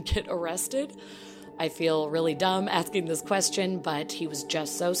that can get arrested? I feel really dumb asking this question, but he was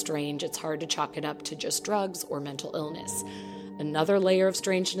just so strange, it's hard to chalk it up to just drugs or mental illness. Another layer of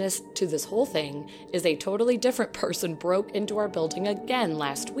strangeness to this whole thing is a totally different person broke into our building again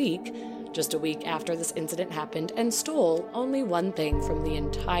last week, just a week after this incident happened, and stole only one thing from the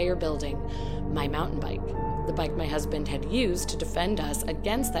entire building: my mountain bike. The bike my husband had used to defend us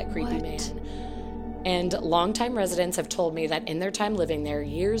against that creepy man. And longtime residents have told me that in their time living there,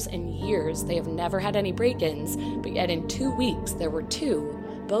 years and years, they have never had any break-ins, but yet in 2 weeks there were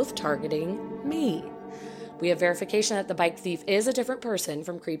 2, both targeting me. We have verification that the bike thief is a different person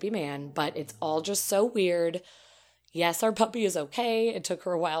from Creepy Man, but it's all just so weird. Yes, our puppy is okay. It took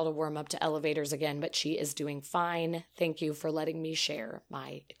her a while to warm up to elevators again, but she is doing fine. Thank you for letting me share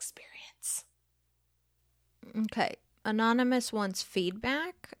my experience. Okay. Anonymous wants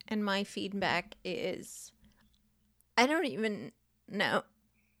feedback, and my feedback is, I don't even know.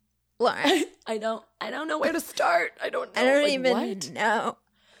 Lauren. I don't know where to start. I don't know. I don't like, even what? know.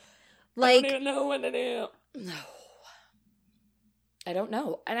 I don't even know what to do. No. I don't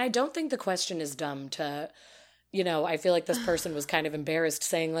know. And I don't think the question is dumb to, I feel like this person was kind of embarrassed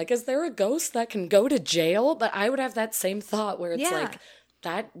saying, like, is there a ghost that can go to jail? But I would have that same thought where it's like,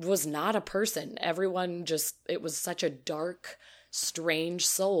 that was not a person. Everyone just, it was such a dark, strange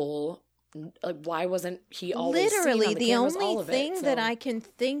soul. Like, why wasn't he always literally seen on the cameras, all of it? only thing that I can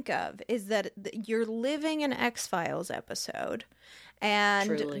think of is that you're living an X-Files episode, and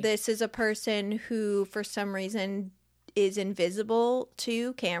Truly. This is a person who, for some reason, is invisible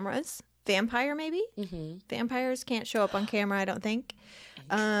to cameras. Vampire, maybe? Mm-hmm. Vampires can't show up on camera, I don't think.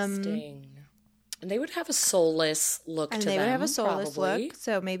 Interesting. And they would have a soulless look to them. And they would have a soulless look,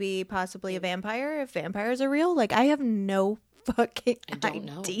 so maybe possibly a vampire, if vampires are real. Like, I have no fucking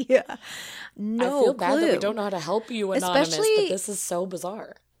idea. No I feel bad clue. that we don't know how to help you, Anonymous, but this is so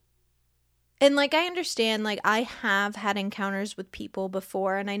bizarre. And, like, I understand, like, I have had encounters with people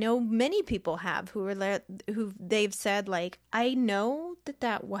before, and I know many people have who they've said, like, I know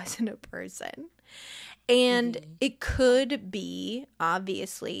that wasn't a person. And it could be,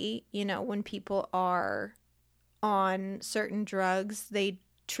 obviously, when people are on certain drugs, they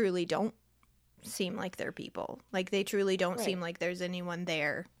truly don't seem like they're people. Like, they truly don't seem like there's anyone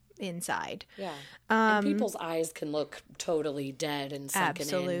there inside. Yeah. And people's eyes can look totally dead and sunken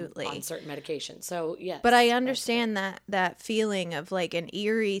absolutely. In on certain medications. So, yes. But I understand that feeling of, like, an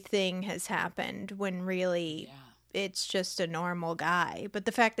eerie thing has happened when really... Yeah. It's just a normal guy. But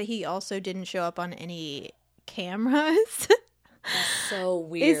the fact that he also didn't show up on any cameras That's so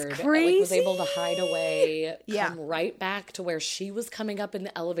weird. It's crazy. Like, was able to hide away, come right back to where she was coming up in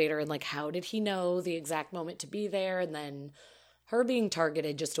the elevator, and like, how did he know the exact moment to be there? And then her being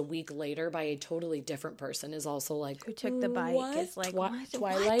targeted just a week later by a totally different person is also like, who took the bike? What? Is like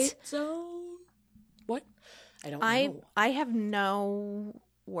Twilight Zone? What? I don't know. I have no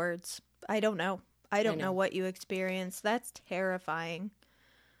words. I don't know. I don't know what you experienced. That's terrifying.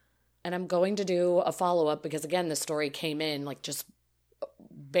 And I'm going to do a follow-up because, again, the story came in like just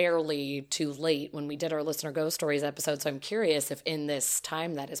barely too late when we did our Listener Ghost Stories episode. So I'm curious if in this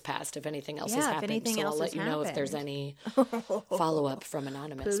time that has passed, if anything else has happened. Anything else I'll let you know if there's any follow-up from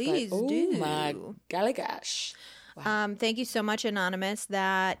Anonymous. Please do. Oh my golly gosh. Wow. Thank you so much, Anonymous.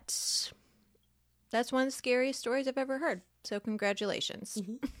 That's one of the scariest stories I've ever heard. So congratulations.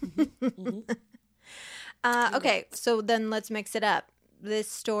 Okay, so then let's mix it up.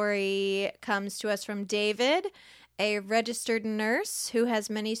 This story comes to us from David, a registered nurse who has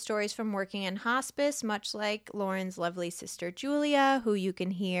many stories from working in hospice, much like Lauren's lovely sister Julia, who you can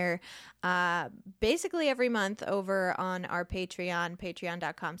hear basically every month over on our Patreon,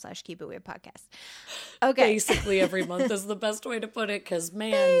 patreon.com/keepitweirdpodcast. Okay. Basically every month is the best way to put it, because,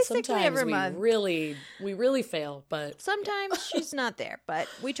 man, sometimes we really fail, but... Sometimes she's not there, but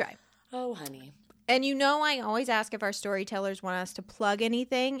we try. Oh, honey. And I always ask if our storytellers want us to plug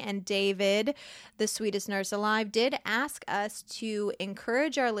anything. And David, the sweetest nurse alive, did ask us to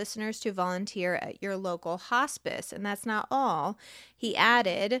encourage our listeners to volunteer at your local hospice. And that's not all. He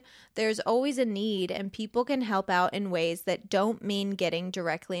added, there's always a need and people can help out in ways that don't mean getting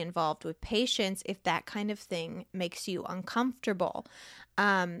directly involved with patients if that kind of thing makes you uncomfortable.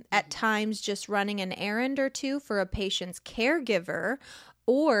 At times, just running an errand or two for a patient's caregiver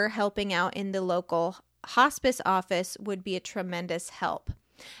or helping out in the local hospice office would be a tremendous help.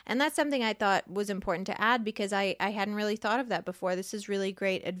 And that's something I thought was important to add because I hadn't really thought of that before. This is really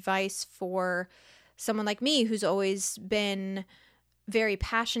great advice for someone like me who's always been very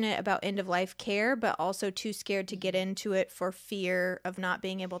passionate about end-of-life care, but also too scared to get into it for fear of not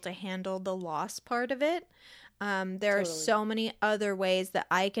being able to handle the loss part of it. There are so many other ways that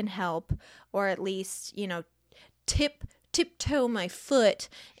I can help, or at least, tiptoe my foot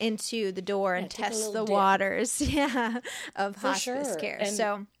into the door and test the waters of hospice care. And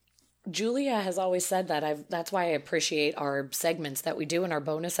so Julia has always said that. That's why I appreciate our segments that we do in our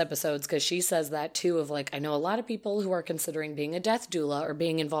bonus episodes, because she says that too, of like, I know a lot of people who are considering being a death doula or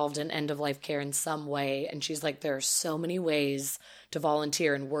being involved in end-of-life care in some way, and she's like, there are so many ways to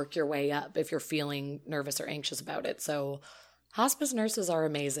volunteer and work your way up if you're feeling nervous or anxious about it. So hospice nurses are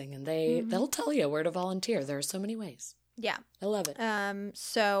amazing, and they'll tell you where to volunteer. There are so many ways. Yeah. I love it.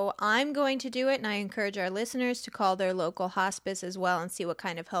 So I'm going to do it, and I encourage our listeners to call their local hospice as well and see what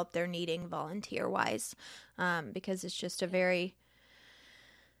kind of help they're needing volunteer-wise, because it's just a very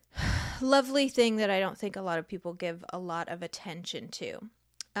lovely thing that I don't think a lot of people give a lot of attention to.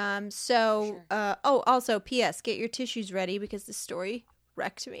 Also, P.S., get your tissues ready because the story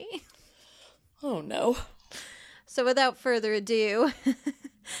wrecked me. Oh, no. So without further ado,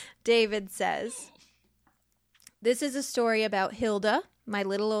 David says... This is a story about Hilda, my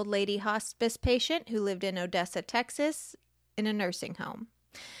little old lady hospice patient who lived in Odessa, Texas, in a nursing home.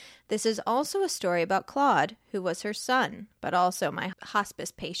 This is also a story about Claude, who was her son, but also my hospice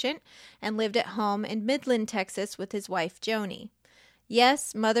patient, and lived at home in Midland, Texas with his wife, Joni.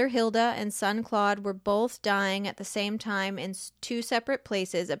 Yes, Mother Hilda and son Claude were both dying at the same time in two separate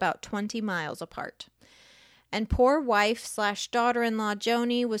places about 20 miles apart. And poor wife/daughter-in-law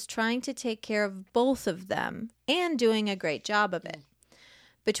Joni was trying to take care of both of them and doing a great job of it.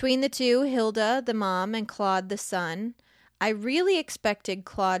 Between the two, Hilda, the mom, and Claude, the son, I really expected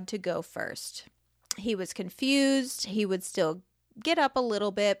Claude to go first. He was confused. He would still get up a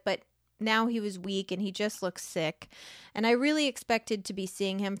little bit, but now he was weak and he just looked sick. And I really expected to be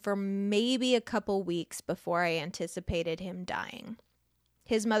seeing him for maybe a couple weeks before I anticipated him dying.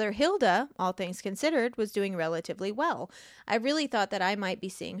 His mother, Hilda, all things considered, was doing relatively well. I really thought that I might be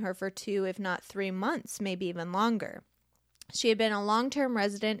seeing her for 2, if not 3 months, maybe even longer. She had been a long-term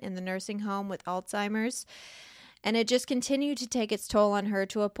resident in the nursing home with Alzheimer's, and it just continued to take its toll on her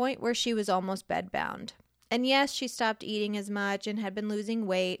to a point where she was almost bedbound. And yes, she stopped eating as much and had been losing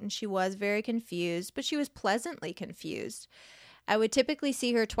weight, and she was very confused, but she was pleasantly confused. I would typically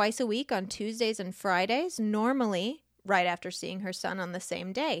see her twice a week on Tuesdays and Fridays, normally right after seeing her son on the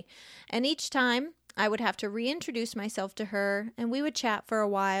same day. And each time, I would have to reintroduce myself to her, and we would chat for a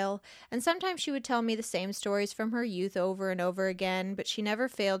while, and sometimes she would tell me the same stories from her youth over and over again, but she never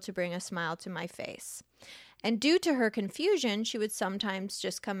failed to bring a smile to my face. And due to her confusion, she would sometimes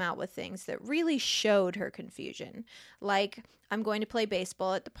just come out with things that really showed her confusion, like, I'm going to play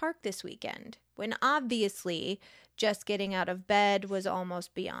baseball at the park this weekend, when obviously just getting out of bed was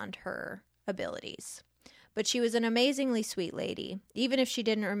almost beyond her abilities. But she was an amazingly sweet lady, even if she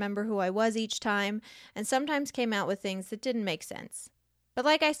didn't remember who I was each time, and sometimes came out with things that didn't make sense. But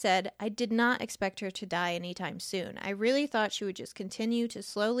like I said, I did not expect her to die anytime soon. I really thought she would just continue to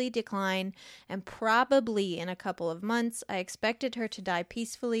slowly decline, and probably in a couple of months, I expected her to die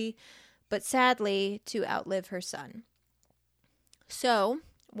peacefully, but sadly, to outlive her son. So,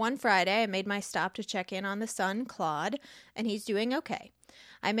 one Friday, I made my stop to check in on the son, Claude, and he's doing okay.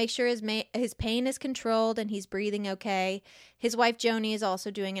 I make sure his pain is controlled and he's breathing okay. His wife, Joni, is also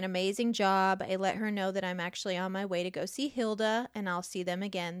doing an amazing job. I let her know that I'm actually on my way to go see Hilda, and I'll see them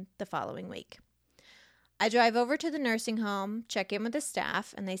again the following week. I drive over to the nursing home, check in with the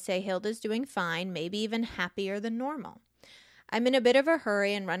staff, and they say Hilda's doing fine, maybe even happier than normal. I'm in a bit of a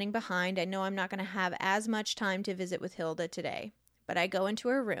hurry and running behind. I know I'm not going to have as much time to visit with Hilda today. But I go into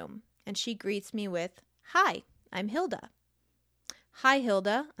her room, and she greets me with, "Hi, I'm Hilda." "Hi,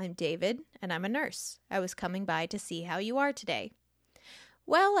 Hilda. I'm David, and I'm a nurse. I was coming by to see how you are today."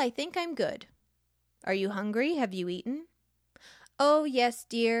 "Well, I think I'm good." "Are you hungry? Have you eaten?" "Oh, yes,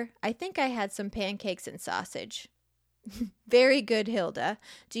 dear. I think I had some pancakes and sausage." "Very good, Hilda.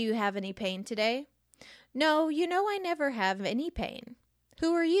 Do you have any pain today?" "No, I never have any pain."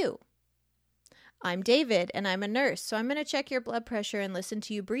 "Who are you?" "I'm David, and I'm a nurse, so I'm going to check your blood pressure and listen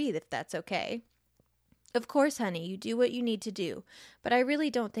to you breathe, if that's okay." "Of course, honey, you do what you need to do, but I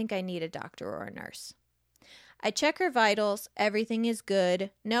really don't think I need a doctor or a nurse." I check her vitals. Everything is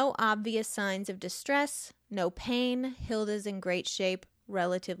good. No obvious signs of distress. No pain. Hilda's in great shape,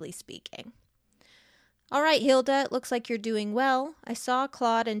 relatively speaking. "All right, Hilda, it looks like you're doing well. I saw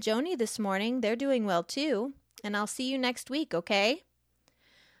Claude and Joni this morning. They're doing well, too. And I'll see you next week, okay?"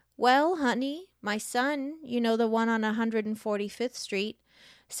 "Well, honey, my son, the one on 145th Street,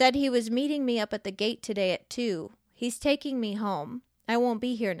 said he was meeting me up at the gate today at 2. He's taking me home. I won't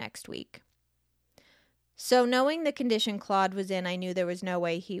be here next week." So knowing the condition Claude was in, I knew there was no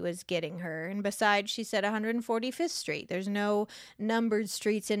way he was getting her. And besides, she said 145th Street. There's no numbered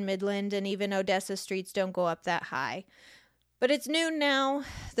streets in Midland, and even Odessa streets don't go up that high. But it's noon now.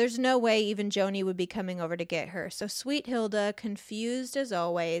 There's no way even Joni would be coming over to get her. So sweet Hilda, confused as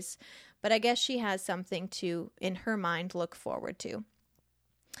always, but I guess she has something to, in her mind, look forward to.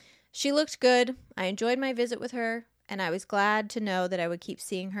 She looked good. I enjoyed my visit with her, and I was glad to know that I would keep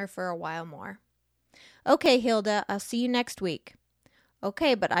seeing her for a while more. "Okay, Hilda, I'll see you next week."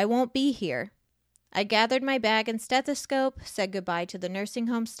 "Okay, but I won't be here." I gathered my bag and stethoscope, said goodbye to the nursing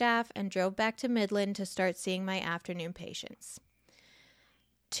home staff, and drove back to Midland to start seeing my afternoon patients.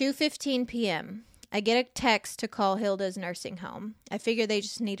 2:15 p.m. I get a text to call Hilda's nursing home. I figure they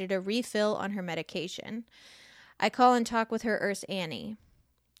just needed a refill on her medication. I call and talk with her nurse Annie.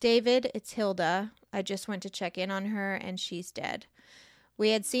 "David, it's Hilda. I just went to check in on her, and she's dead. We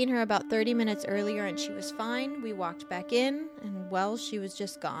had seen her about 30 minutes earlier, and she was fine. We walked back in, and, well, she was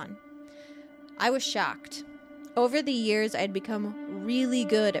just gone." I was shocked. Over the years, I'd become really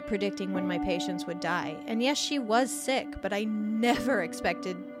good at predicting when my patients would die. And yes, she was sick, but I never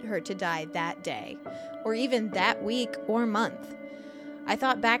expected her to die that day, or even that week or month. I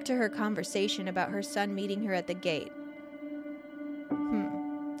thought back to her conversation about her son meeting her at the gate.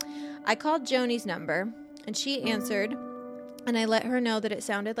 I called Joni's number, and she answered, and I let her know that it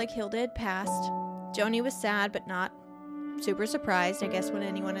sounded like Hilda had passed. Joni was sad, but not super surprised. I guess when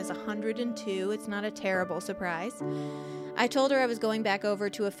anyone is 102, it's not a terrible surprise. I told her I was going back over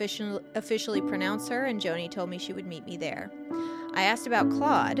to officially pronounce her, and Joni told me she would meet me there. I asked about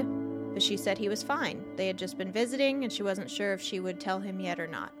Claude, but she said he was fine. They had just been visiting, and she wasn't sure if she would tell him yet or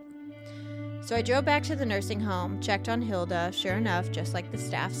not. So I drove back to the nursing home, checked on Hilda. Sure enough, just like the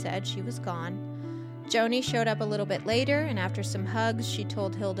staff said, she was gone. Joni showed up a little bit later, and after some hugs, she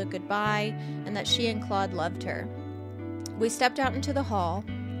told Hilda goodbye and that she and Claude loved her. We stepped out into the hall.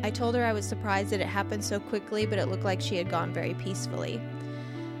 I told her I was surprised that it happened so quickly, but it looked like she had gone very peacefully.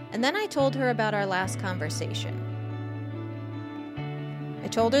 And then I told her about our last conversation. I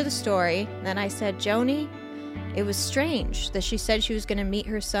told her the story, then I said, "Joni, it was strange that she said she was going to meet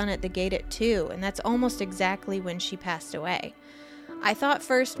her son at the gate at 2, and that's almost exactly when she passed away. I thought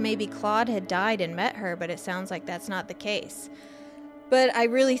first maybe Claude had died and met her, but it sounds like that's not the case. But I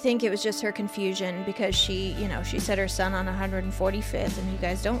really think it was just her confusion because she said her son on 145th, and you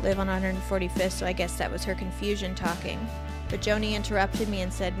guys don't live on 145th, so I guess that was her confusion talking. But Joni interrupted me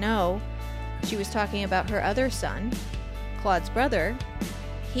and said no. She was talking about her other son, Claude's brother.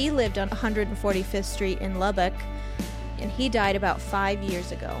 He lived on 145th Street in Lubbock, and he died about 5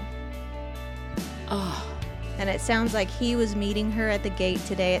 years ago. Oh. And it sounds like he was meeting her at the gate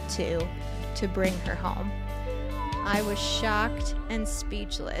today at 2 to bring her home. I was shocked and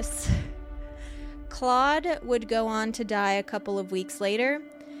speechless. Claude would go on to die a couple of weeks later,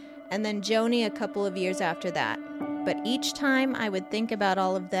 and then Joni a couple of years after that. But each time I would think about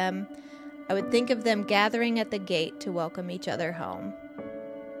all of them, I would think of them gathering at the gate to welcome each other home.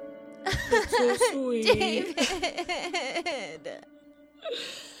 That's so sweet. David!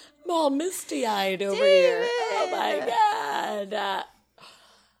 I'm all misty-eyed over here. Oh my God.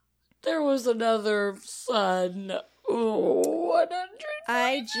 There was another son. Oh,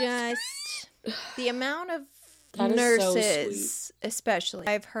 100. The amount of that nurses, so especially,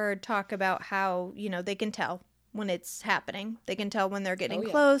 I've heard talk about how, they can tell when it's happening. They can tell when they're getting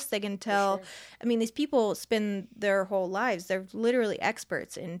close. They can tell. Sure. I mean, these people spend their whole lives. They're literally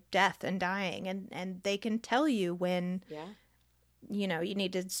experts in death and dying, and they can tell you when you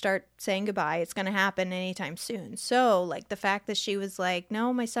need to start saying goodbye. It's going to happen anytime soon. So, like, the fact that she was like,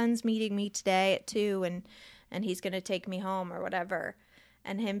 no, my son's meeting me today at 2 and he's going to take me home or whatever.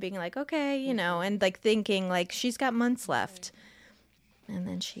 And him being like, okay, and like thinking like she's got months left. And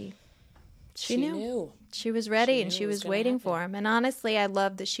then she knew. She was ready and she was waiting for him. And honestly, I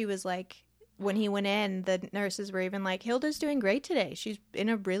love that she was like, when he went in, the nurses were even like, Hilda's doing great today. She's in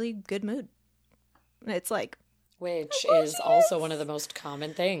a really good mood. And it's like, which is also one of the most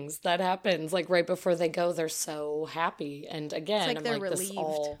common things that happens. Like right before they go, they're so happy. And again, like I'm they're like, relieved. this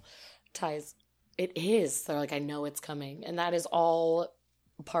all ties. It is. They're like, I know it's coming. And that is all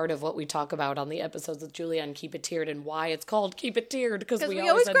part of what we talk about on the episodes with Julia and Keep It Tiered and why it's called Keep It Tiered. Because we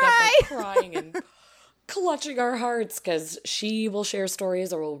always end up like crying and clutching our hearts because she will share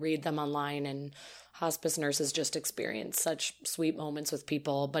stories or we'll read them online, and hospice nurses just experience such sweet moments with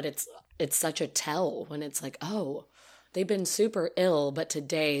people. But it's such a tell when it's like, oh, they've been super ill, but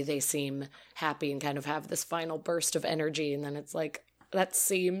today they seem happy and kind of have this final burst of energy. And then it's like, that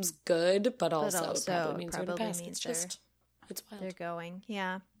seems good, but also it probably means they're going to pass. It's wild. They're going,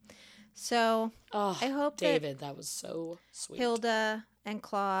 yeah. So I hope David, that was so sweet. Hilda and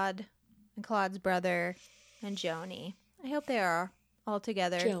Claude and Claude's brother and Joni, I hope they are all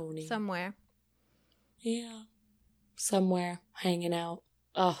together somewhere. Yeah. Somewhere hanging out.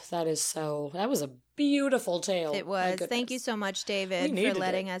 Oh, that was a beautiful tale. It was. Thank you so much, David, for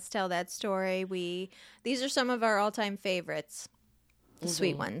letting us tell that story. These are some of our all-time favorites, the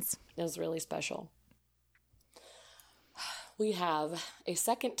sweet ones. It was really special. We have a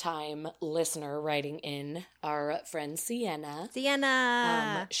second-time listener writing in, our friend Sienna.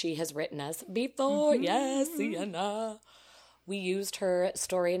 She has written us before. Yes, Sienna. We used her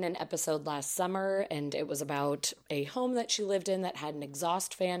story in an episode last summer, and it was about a home that she lived in that had an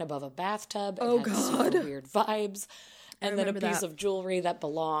exhaust fan above a bathtub. It had super weird vibes. And then a piece of jewelry that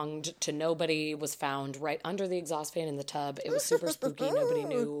belonged to nobody was found right under the exhaust fan in the tub. It was super spooky. Nobody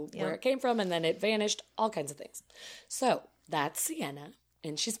knew where it came from, and then it vanished. All kinds of things. So that's Sienna,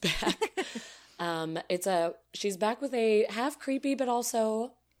 and she's back. She's back with a half creepy but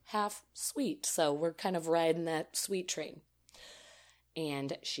also half sweet. So we're kind of riding that sweet train.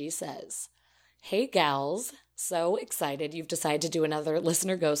 And she says, "Hey gals, so excited you've decided to do another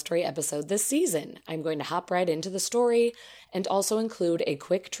Listener Ghost Story episode this season. I'm going to hop right into the story and also include a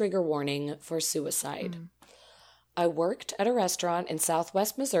quick trigger warning for suicide. I worked at a restaurant in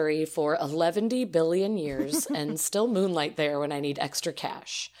Southwest Missouri for 11 billion years and still moonlight there when I need extra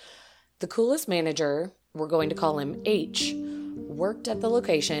cash. The coolest manager, we're going to call him H, worked at the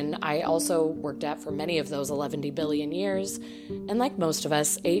location I also worked at for many of those 11 billion years, and like most of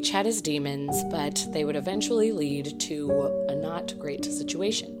us, H had his demons, but they would eventually lead to a not great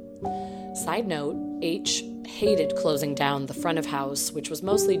situation. Side note, H hated closing down the front of house, which was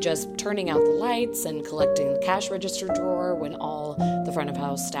mostly just turning out the lights and collecting the cash register drawer when all the front of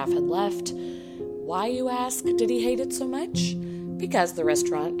house staff had left. Why, you ask, did he hate it so much? Because the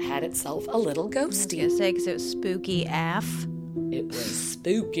restaurant had itself a little ghosty. I was going to say, because it was spooky AF. It was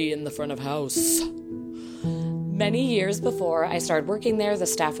spooky in the front of house. Many years before I started working there, the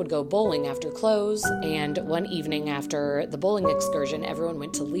staff would go bowling after close, and one evening after the bowling excursion, everyone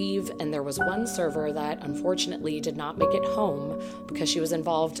went to leave, and there was one server that unfortunately did not make it home because she was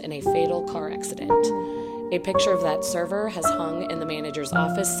involved in a fatal car accident. A picture of that server has hung in the manager's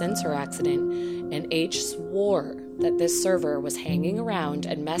office since her accident, and H swore that this server was hanging around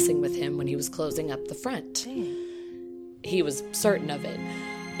and messing with him when he was closing up the front. Dang. He was certain of it.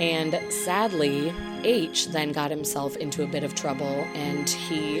 And sadly, H then got himself into a bit of trouble, and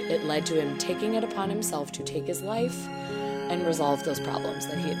it led to him taking it upon himself to take his life and resolve those problems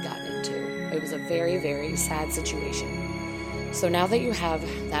that he had gotten into. It was a very, very sad situation. So now that you have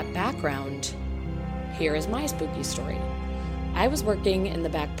that background, here is my spooky story. I was working in the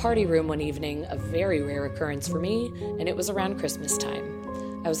back party room one evening, a very rare occurrence for me, and it was around Christmas time.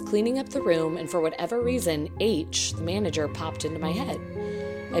 I was cleaning up the room, and for whatever reason, H, the manager, popped into my head.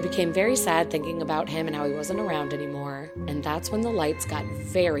 I became very sad thinking about him and how he wasn't around anymore, and that's when the lights got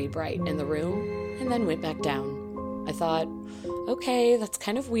very bright in the room and then went back down. I thought, okay, that's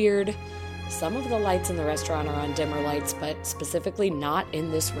kind of weird. Some of the lights in the restaurant are on dimmer lights, but specifically not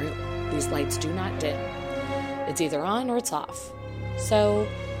in this room. These lights do not dim. It's either on or it's off. So,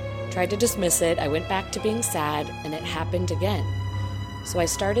 tried to dismiss it. I went back to being sad, and it happened again. So I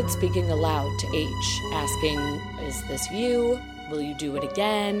started speaking aloud to H, asking, "Is this you? Will you do it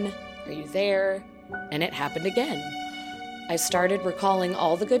again? Are you there?" And it happened again. I started recalling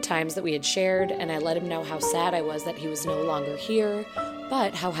all the good times that we had shared, and I let him know how sad I was that he was no longer here,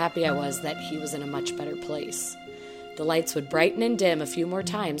 but how happy I was that he was in a much better place. The lights would brighten and dim a few more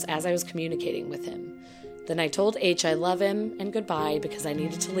times as I was communicating with him. Then I told H I love him and goodbye because I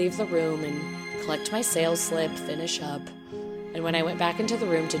needed to leave the room and collect my sales slip, finish up. And when I went back into the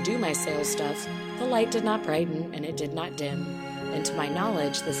room to do my sales stuff, the light did not brighten and it did not dim. And to my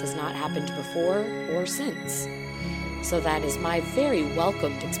knowledge, this has not happened before or since. So that is my very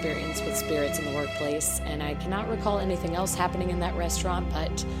welcomed experience with spirits in the workplace, and I cannot recall anything else happening in that restaurant,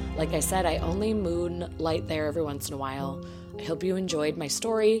 but like I said, I only moonlight there every once in a while. I hope you enjoyed my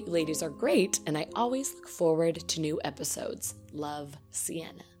story. You ladies are great, and I always look forward to new episodes. Love,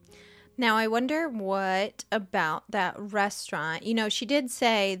 Sienna. Now, I wonder what about that restaurant. You know, she did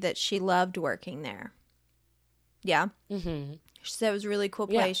say that she loved working there. Yeah? Mm-hmm. She said it was a really cool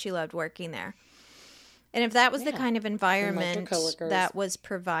place. Yeah. She loved working there. And if that was the kind of environment that was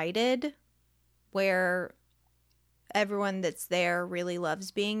provided where everyone that's there really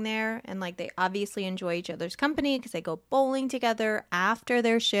loves being there and like they obviously enjoy each other's company because they go bowling together after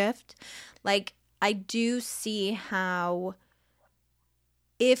their shift, like I do see how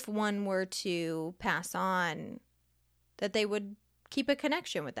if one were to pass on that they would keep a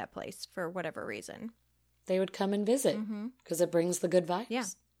connection with that place for whatever reason. They would come and visit because it brings the good vibes. Yeah.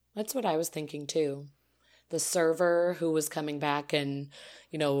 That's what I was thinking too. The server who was coming back and,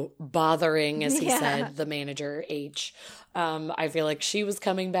 you know, bothering, as he said, the manager, H. I feel like she was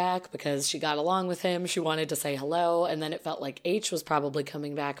coming back because she got along with him. She wanted to say hello. And then it felt like H was probably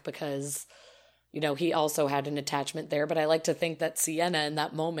coming back because, you know, he also had an attachment there. But I like to think that Sienna in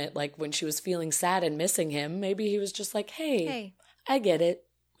that moment, like when she was feeling sad and missing him, maybe he was just like, hey. I get it.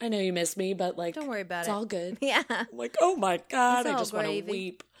 I know you miss me, but like, don't worry about it's it. all good. Yeah. I'm like, oh my God, I just want to gravy.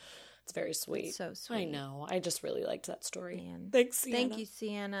 weep. It's very sweet. It's so sweet. I know. I just really liked that story. Man. Thanks, Sienna. Thank you,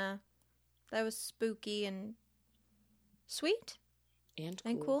 Sienna. That was spooky and sweet. And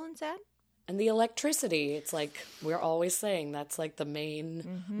cool and sad. And the electricity. It's like we're always saying that's like the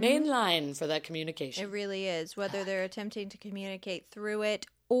main line for that communication. It really is. Whether they're attempting to communicate through it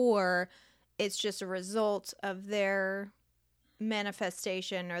or it's just a result of their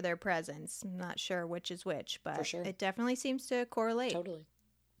manifestation or their presence. I'm not sure which is which, but it definitely seems to correlate. Totally.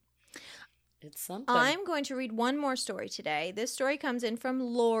 It's something. I'm going to read one more story today. This story comes in from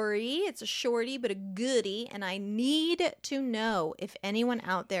Lori. It's a shorty but a goodie, and I need to know if anyone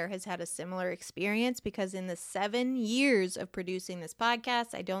out there has had a similar experience because in the 7 years of producing this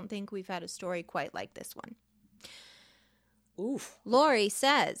podcast, I don't think we've had a story quite like this one. Oof. Lori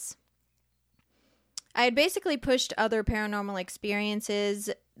says, I had basically pushed other paranormal experiences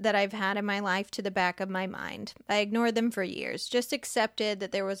that I've had in my life to the back of my mind. I ignored them for years, just accepted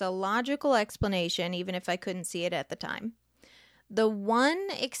that there was a logical explanation even if I couldn't see it at the time. The one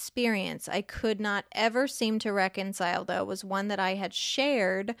experience I could not ever seem to reconcile, though, was one that I had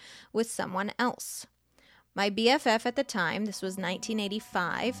shared with someone else. My BFF at the time, this was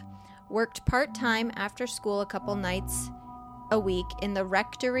 1985, worked part-time after school a couple nights a week in the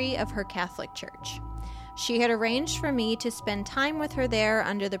rectory of her Catholic church. She had arranged for me to spend time with her there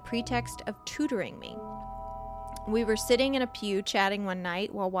under the pretext of tutoring me. We were sitting in a pew chatting one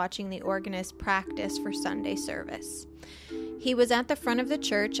night while watching the organist practice for Sunday service. He was at the front of the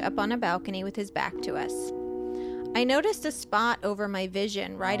church up on a balcony with his back to us. I noticed a spot over my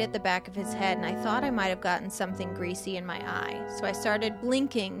vision right at the back of his head, and I thought I might have gotten something greasy in my eye, so I started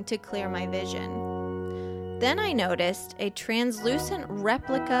blinking to clear my vision. Then I noticed a translucent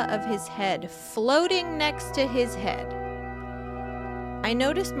replica of his head floating next to his head. I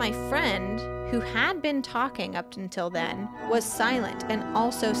noticed my friend, who had been talking up until then, was silent and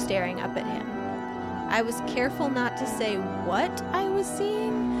also staring up at him. I was careful not to say what I was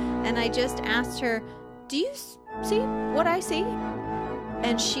seeing, and I just asked her, "Do you see what I see?"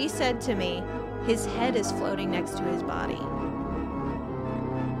 And she said to me, "His head is floating next to his body."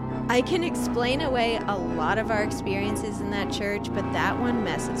 I can explain away a lot of our experiences in that church, but that one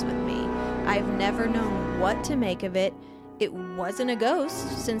messes with me. I've never known what to make of it. It wasn't a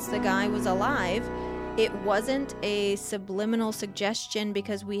ghost, since the guy was alive. It wasn't a subliminal suggestion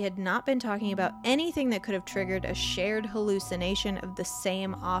because we had not been talking about anything that could have triggered a shared hallucination of the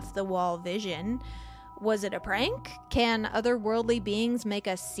same off-the-wall vision. Was it a prank? Can otherworldly beings make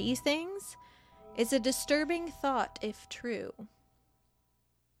us see things? It's a disturbing thought if true.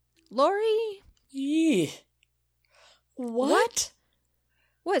 Lori? What?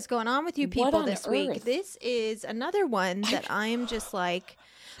 What's going on with you people this week? Earth? This is another one that I am just like,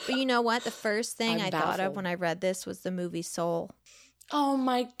 but you know what? The first thing I thought of when I read this was the movie Soul. Oh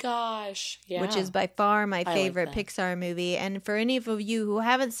my gosh. Yeah. Which is by far my favorite like that. Pixar movie. And for any of you who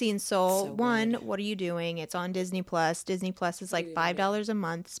haven't seen Soul, So one, good. what are you doing? It's on Disney Plus. Disney Plus is like $5 a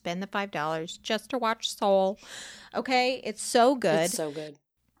month. Spend the $5 just to watch Soul. Okay? It's so good. It's so good.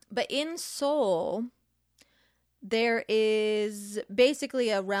 But in Soul, there is basically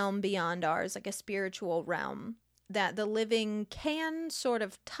a realm beyond ours, like a spiritual realm that the living can sort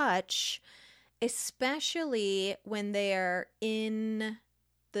of touch, especially when they're in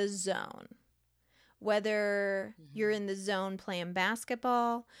the zone. Whether you're in the zone playing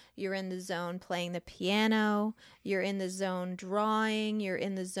basketball, you're in the zone playing the piano, you're in the zone drawing, you're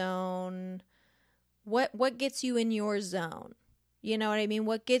in the zone. What gets you in your zone? You know what I mean?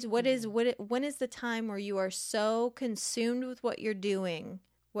 When is the time where you are so consumed with what you're doing,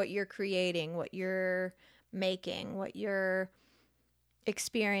 what you're creating, what you're making, what you're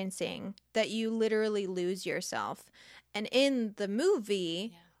experiencing, that you literally lose yourself? And in the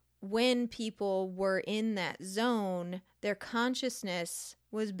movie, when people were in that zone, their consciousness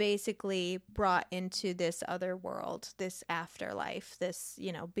was basically brought into this other world, this afterlife, this,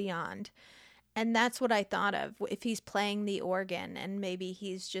 beyond. And that's what I thought of. If he's playing the organ and maybe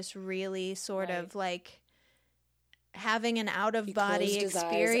he's just really sort of like having an out-of-body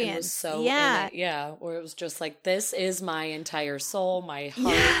experience. Was so in it. Yeah, where it was just like, this is my entire soul, my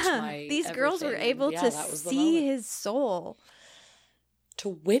heart, my These everything. Girls were able to see his soul. To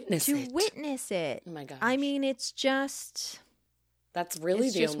witness it. Oh my gosh. I mean, it's just... That's really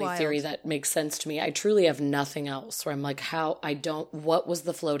the only theory that makes sense to me. I truly have nothing else where I'm like, what was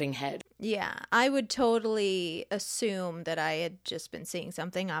the floating head? Yeah, I would totally assume that I had just been seeing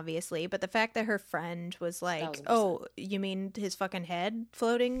something, obviously. But the fact that her friend was like, 1,000%. oh, you mean his fucking head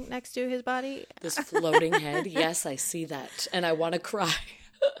floating next to his body? This floating head? Yes, I see that. And I want to cry.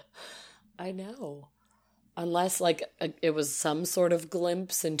 I know. Unless, it was some sort of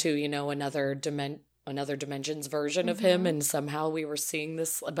glimpse into, another dimension's version of him, and somehow we were seeing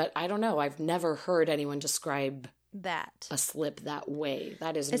this. But I don't know. I've never heard anyone describe that a slip that way.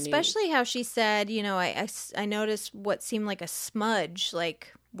 That is especially new. How she said, I noticed what seemed like a smudge,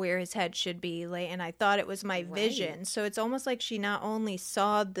 like where his head should be, and I thought it was my vision. So it's almost like she not only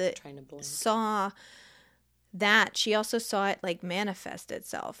saw that, she also saw it like manifest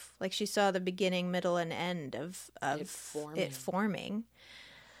itself. Like she saw the beginning, middle, and end of it forming.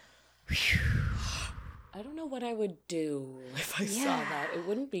 I don't know what I would do if I saw that. It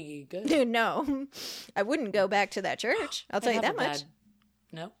wouldn't be good. Dude, no. I wouldn't go back to that church. I'll tell you that much.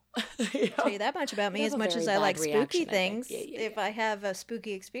 No. I'll tell you that much about me. As much as I like spooky things, if I have a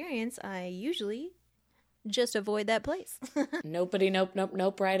spooky experience, I usually just avoid that place. Nope,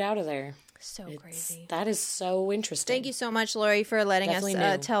 right out of there. So crazy. That is so interesting. Thank you so much, Lori, for letting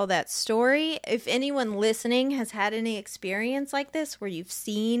us tell that story. If anyone listening has had any experience like this where you've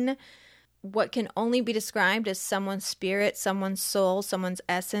seen what can only be described as someone's spirit, someone's soul, someone's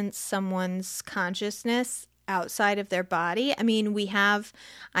essence, someone's consciousness outside of their body. I mean,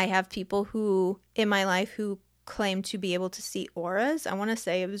 I have people who in my life who claim to be able to see auras. I want to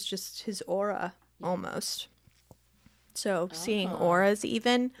say it was just his aura almost. So seeing auras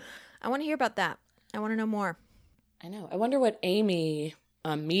even. I want to hear about that. I want to know more. I know. I wonder what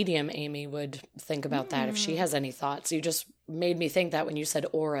medium Amy would think about that, if she has any thoughts. You just made me think that when you said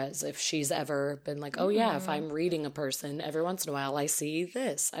auras, if she's ever been like, oh yeah, if I'm reading a person, every once in a while I see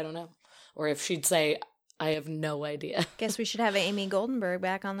this. I don't know. Or if she'd say, I have no idea. Guess we should have Amy Goldenberg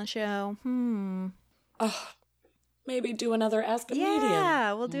back on the show. Oh, maybe do another Ask a Medium.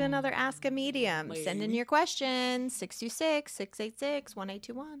 Yeah, we'll do another Ask a Medium. Maybe. Send in your questions,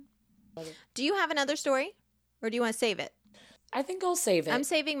 626-686-1821. Do you have another story, or do you want to save it? I think I'll save it. I'm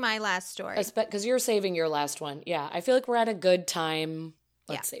saving my last story. Because you're saving your last one. Yeah, I feel like we're at a good time.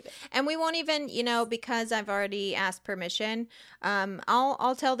 Let's save it. And we won't even, because I've already asked permission,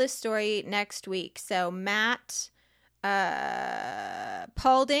 I'll tell this story next week. So Matt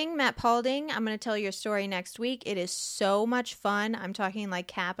Paulding, I'm going to tell your story next week. It is so much fun. I'm talking like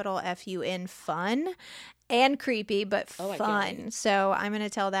capital F-U-N fun. And creepy, but fun. So I'm going to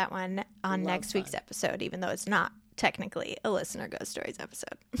tell that one on next week's episode, even though it's not technically a Listener Ghost Stories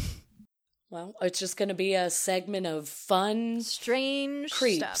episode. Well, it's just going to be a segment of fun, strange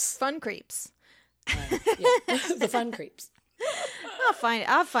creeps. Stuff. Fun creeps. The fun creeps.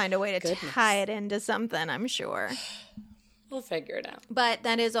 I'll find a way to tie it into something, I'm sure. We'll figure it out. But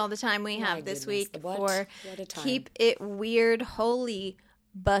that is all the time we have this week for Keep It Weird. Holy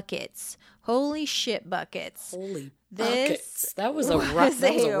buckets. Holy shit buckets. Holy buckets. That was a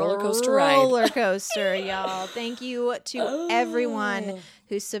roller coaster ride. Roller coaster, y'all. Thank you to everyone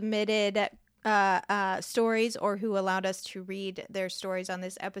who submitted stories or who allowed us to read their stories on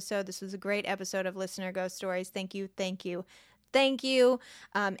this episode. This was a great episode of Listener Ghost Stories. Thank you, thank you, thank you.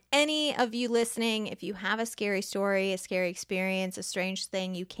 Any of you listening, if you have a scary story, a scary experience, a strange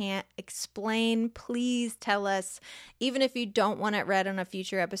thing you can't explain, please tell us. Even if you don't want it read on a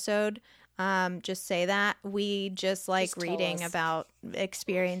future episode, just say that. We just like reading about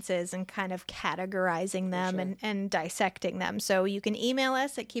experiences and kind of categorizing them and dissecting them. So you can email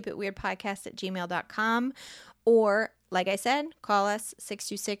us at keepitweirdpodcast@gmail.com, or like I said, call us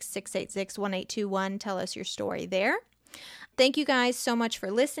 626-686-1821. Tell us your story there. Thank you guys so much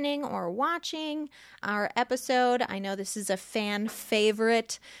for listening or watching our episode. I know this is a fan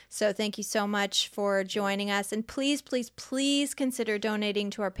favorite, so thank you so much for joining us. And please, please, please consider donating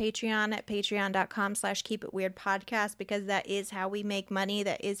to our Patreon at patreon.com/keepitweirdpodcast, because that is how we make money.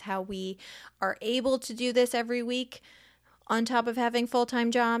 That is how we are able to do this every week on top of having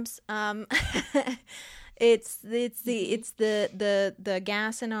full-time jobs. It's the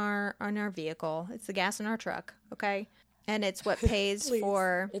gas in our vehicle. It's the gas in our truck, okay? And it's what pays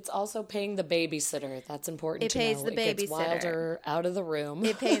for... It's also paying the babysitter. That's important to know. It pays the babysitter. It gets Wilder out of the room.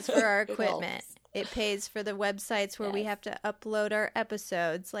 It pays for our equipment. It pays for the websites where we have to upload our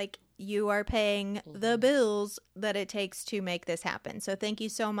episodes. Like, you are paying the bills that it takes to make this happen. So thank you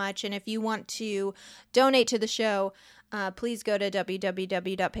so much. And if you want to donate to the show, please go to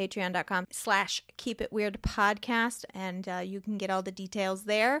www.patreon.com/keepitweirdpodcast, and you can get all the details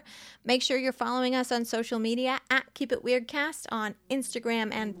there. Make sure you're following us on social media at keepitweirdcast on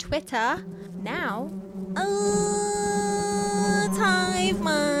Instagram and Twitter. Now, it's Hive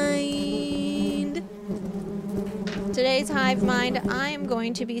Mind. Today's Hive Mind, I am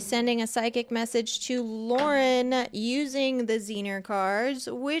going to be sending a psychic message to Lauren using the Zener cards,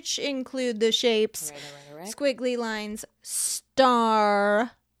 which include the shapes squiggly lines,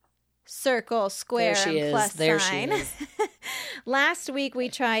 star, circle, square, and plus sign. Last week we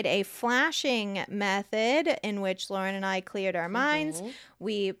tried a flashing method in which Lauren and I cleared our minds.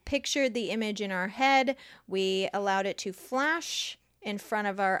 We pictured the image in our head. We allowed it to flash in front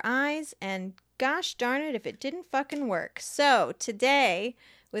of our eyes, and gosh darn it if it didn't fucking work. So today,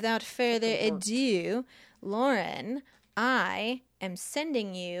 without further ado, Lauren, I am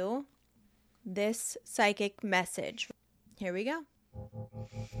sending you this psychic message. Here we go.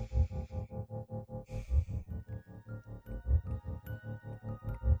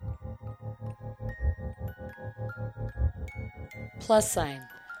 Plus sign.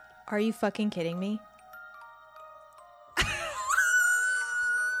 Are you fucking kidding me?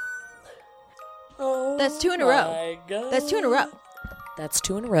 Oh, that's 2 in a row. God. That's 2 in a row. That's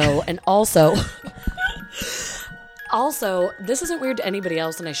 2 in a row. And also, this isn't weird to anybody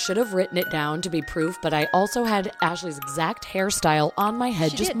else, and I should have written it down to be proof, but I also had Ashley's exact hairstyle on my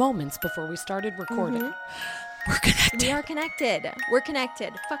head moments before we started recording. We're connected. We are connected. We're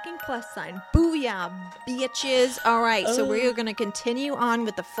connected. Fucking plus sign. Booyah, bitches. All right, so we're going to continue on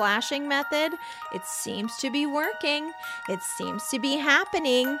with the flashing method. It seems to be working. It seems to be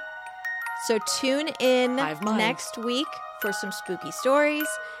happening. So tune in next week for some spooky stories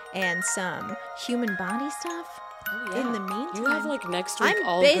and some human body stuff. Oh, yeah. In the meantime, you have like next week I'm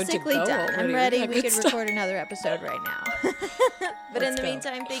all basically good to go done. already. I'm ready. Yeah, we could stuff. record another episode right now. But in the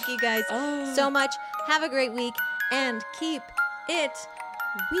meantime, thank you guys so much. Have a great week and keep it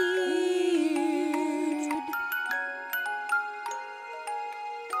weird.